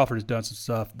Jaquelin Crawford has done some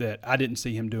stuff that I didn't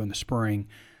see him do in the spring.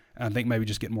 I think maybe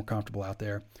just getting more comfortable out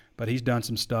there. But he's done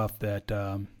some stuff that,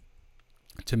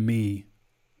 to me,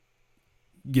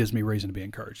 gives me reason to be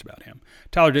encouraged about him.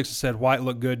 Tyler Dixon said White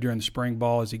looked good during the spring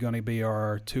ball. Is he going to be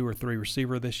our 2 or 3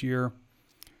 receiver this year?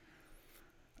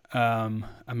 He's going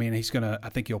to – I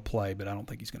think he'll play, but I don't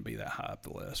think he's going to be that high up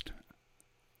the list.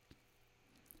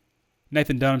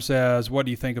 Nathan Dunham says, what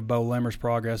do you think of Bo Limmer's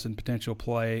progress and potential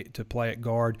play at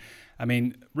guard?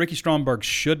 Ricky Stromberg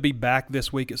should be back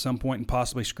this week at some point and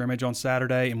possibly scrimmage on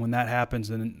Saturday, and when that happens,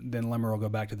 then Limmer will go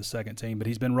back to the second team. But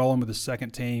he's been rolling with the second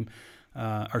team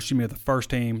the first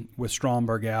team with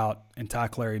Stromberg out and Ty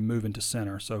Clary moving to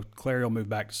center. So Clary will move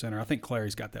back to center. I think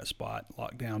Clary's got that spot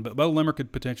locked down. But Bo Limmer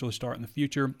could potentially start in the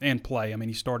future and play. I mean,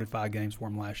 he started 5 games for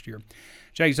him last year.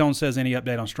 Jake Zone says, any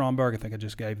update on Stromberg? I think I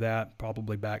just gave that.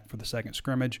 Probably back for the second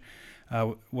scrimmage.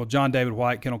 Will John David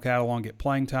White, Kendall Catalon get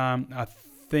playing time? I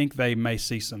think they may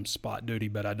see some spot duty,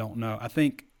 but I don't know. I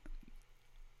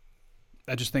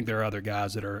just think there are other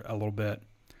guys that are a little bit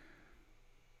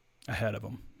ahead of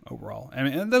them overall. I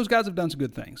mean, and those guys have done some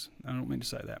good things. I don't mean to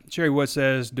say that. Sherry Wood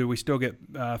says, do we still get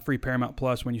free Paramount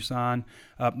Plus when you sign?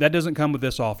 That doesn't come with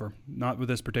this offer, not with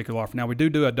this particular offer. Now, we do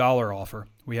a $1 offer.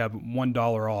 We have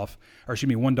 $1 off, or excuse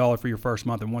me, $1 for your first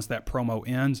month. And once that promo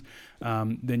ends,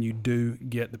 then you do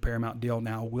get the Paramount deal.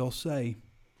 Now, I will say,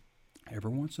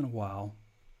 every once in a while,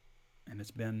 and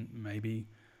it's been maybe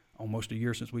almost a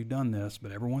year since we've done this,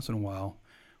 but every once in a while,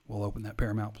 we'll open that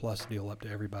Paramount Plus deal up to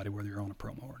everybody, whether you're on a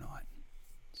promo or not.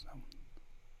 So I'm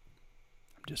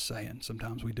just saying,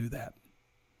 sometimes we do that.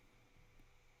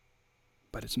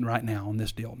 But it's right now on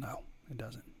this deal, no, it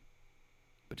doesn't.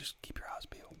 But just keep your eyes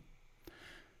peeled.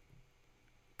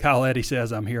 Kyle Eddy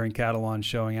says, I'm hearing Catalon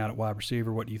showing out at wide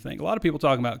receiver. What do you think? A lot of people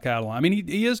talking about Catalon. I mean,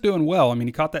 he is doing well. I mean,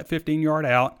 he caught that 15-yard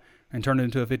out and turned it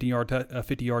into a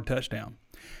 50-yard touchdown.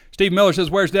 Steve Miller says,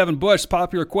 where's Devin Bush?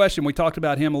 Popular question. We talked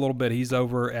about him a little bit. He's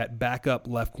over at backup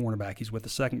left cornerback. He's with the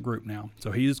second group now.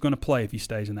 So he is going to play if he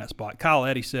stays in that spot. Kyle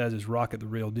Eddy says, is Rocket the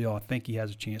real deal? I think he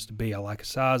has a chance to be. I like his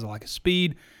size. I like his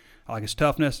speed. I like his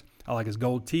toughness. I like his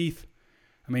gold teeth.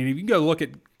 I mean, if you go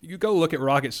look at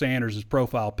Rocket Sanders'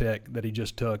 profile pic that he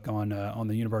just took on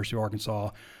the University of Arkansas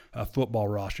football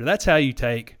roster. That's how you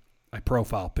take a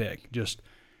profile pic. Just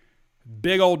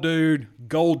big old dude,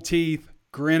 gold teeth,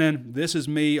 grinning. This is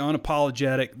me,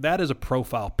 unapologetic. That is a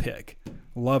profile pic.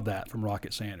 Love that from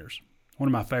Rocket Sanders. One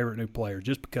of my favorite new players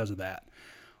just because of that.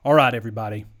 All right,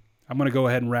 everybody. I'm going to go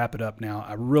ahead and wrap it up now.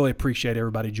 I really appreciate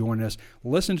everybody joining us.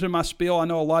 Listen to my spiel. I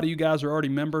know a lot of you guys are already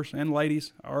members, and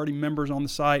ladies are already members on the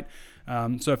site.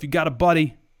 So if you got a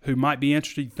buddy who might be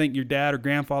interested, you think your dad or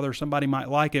grandfather or somebody might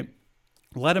like it,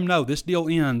 let them know. This deal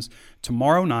ends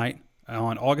tomorrow night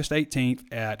on August 18th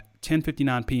at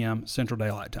 10:59 p.m. Central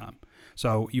Daylight Time.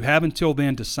 So you have until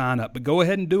then to sign up, but go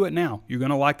ahead and do it now. You're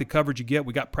going to like the coverage you get.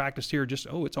 We got practice here it's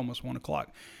almost 1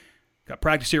 o'clock. Got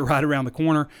practice here right around the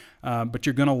corner, but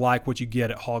you're going to like what you get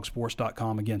at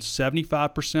hogsports.com. Again,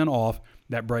 75% off.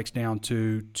 That breaks down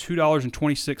to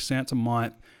 $2.26 a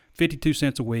month, 52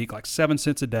 cents a week, like 7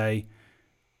 cents a day,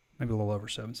 maybe a little over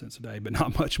 7 cents a day, but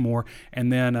not much more.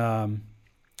 And then,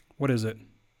 what is it?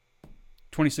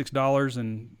 $26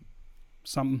 and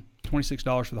something,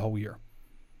 $26 for the whole year.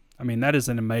 I mean, that is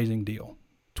an amazing deal.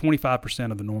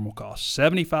 25% of the normal cost,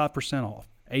 75% off.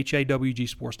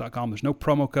 HAWGsports.com. There's no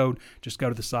promo code. Just go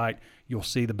to the site. You'll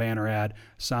see the banner ad.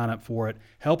 Sign up for it.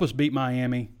 Help us beat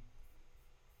Miami.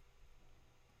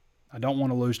 I don't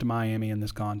want to lose to Miami in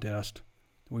this contest.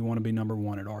 We want to be number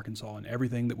 1 at Arkansas in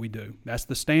everything that we do. That's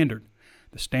the standard.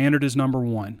 The standard is number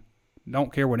 1.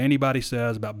 Don't care what anybody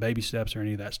says about baby steps or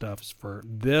any of that stuff. It's for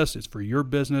this. It's for your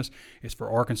business. It's for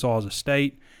Arkansas as a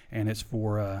state, and it's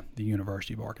for the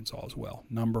University of Arkansas as well.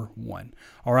 Number 1.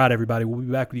 All right, everybody. We'll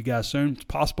be back with you guys soon. It's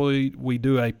possibly we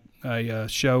do a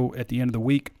show at the end of the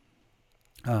week.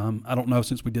 I don't know,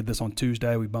 since we did this on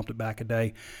Tuesday, we bumped it back a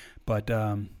day, but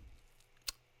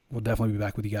we'll definitely be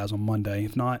back with you guys on Monday.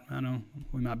 If not, I know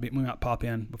we might pop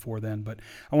in before then. But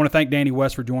I want to thank Danny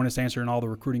West for joining us, answering all the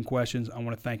recruiting questions. I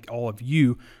want to thank all of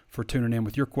you for tuning in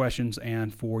with your questions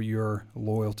and for your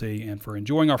loyalty and for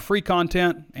enjoying our free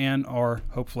content and our,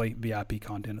 hopefully, VIP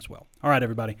content as well. All right,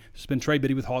 everybody. This has been Trey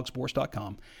Biddy with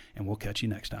hogsports.com, and we'll catch you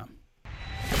next time.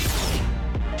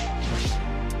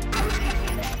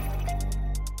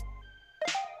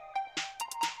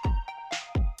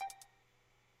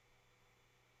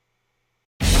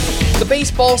 The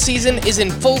baseball season is in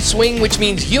full swing, which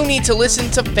means you need to listen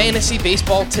to Fantasy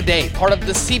Baseball Today, part of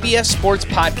the CBS Sports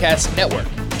Podcast Network.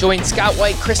 Join Scott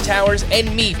White, Chris Towers,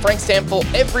 and me, Frank Stample,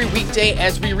 every weekday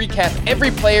as we recap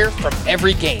every player from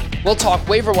every game. We'll talk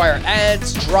waiver wire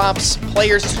ads, drops,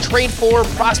 players to trade for,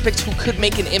 prospects who could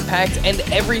make an impact, and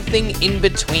everything in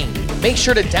between. Make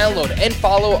sure to download and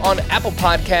follow on Apple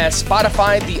Podcasts,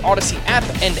 Spotify, the Odyssey app,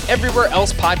 and everywhere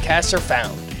else podcasts are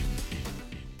found.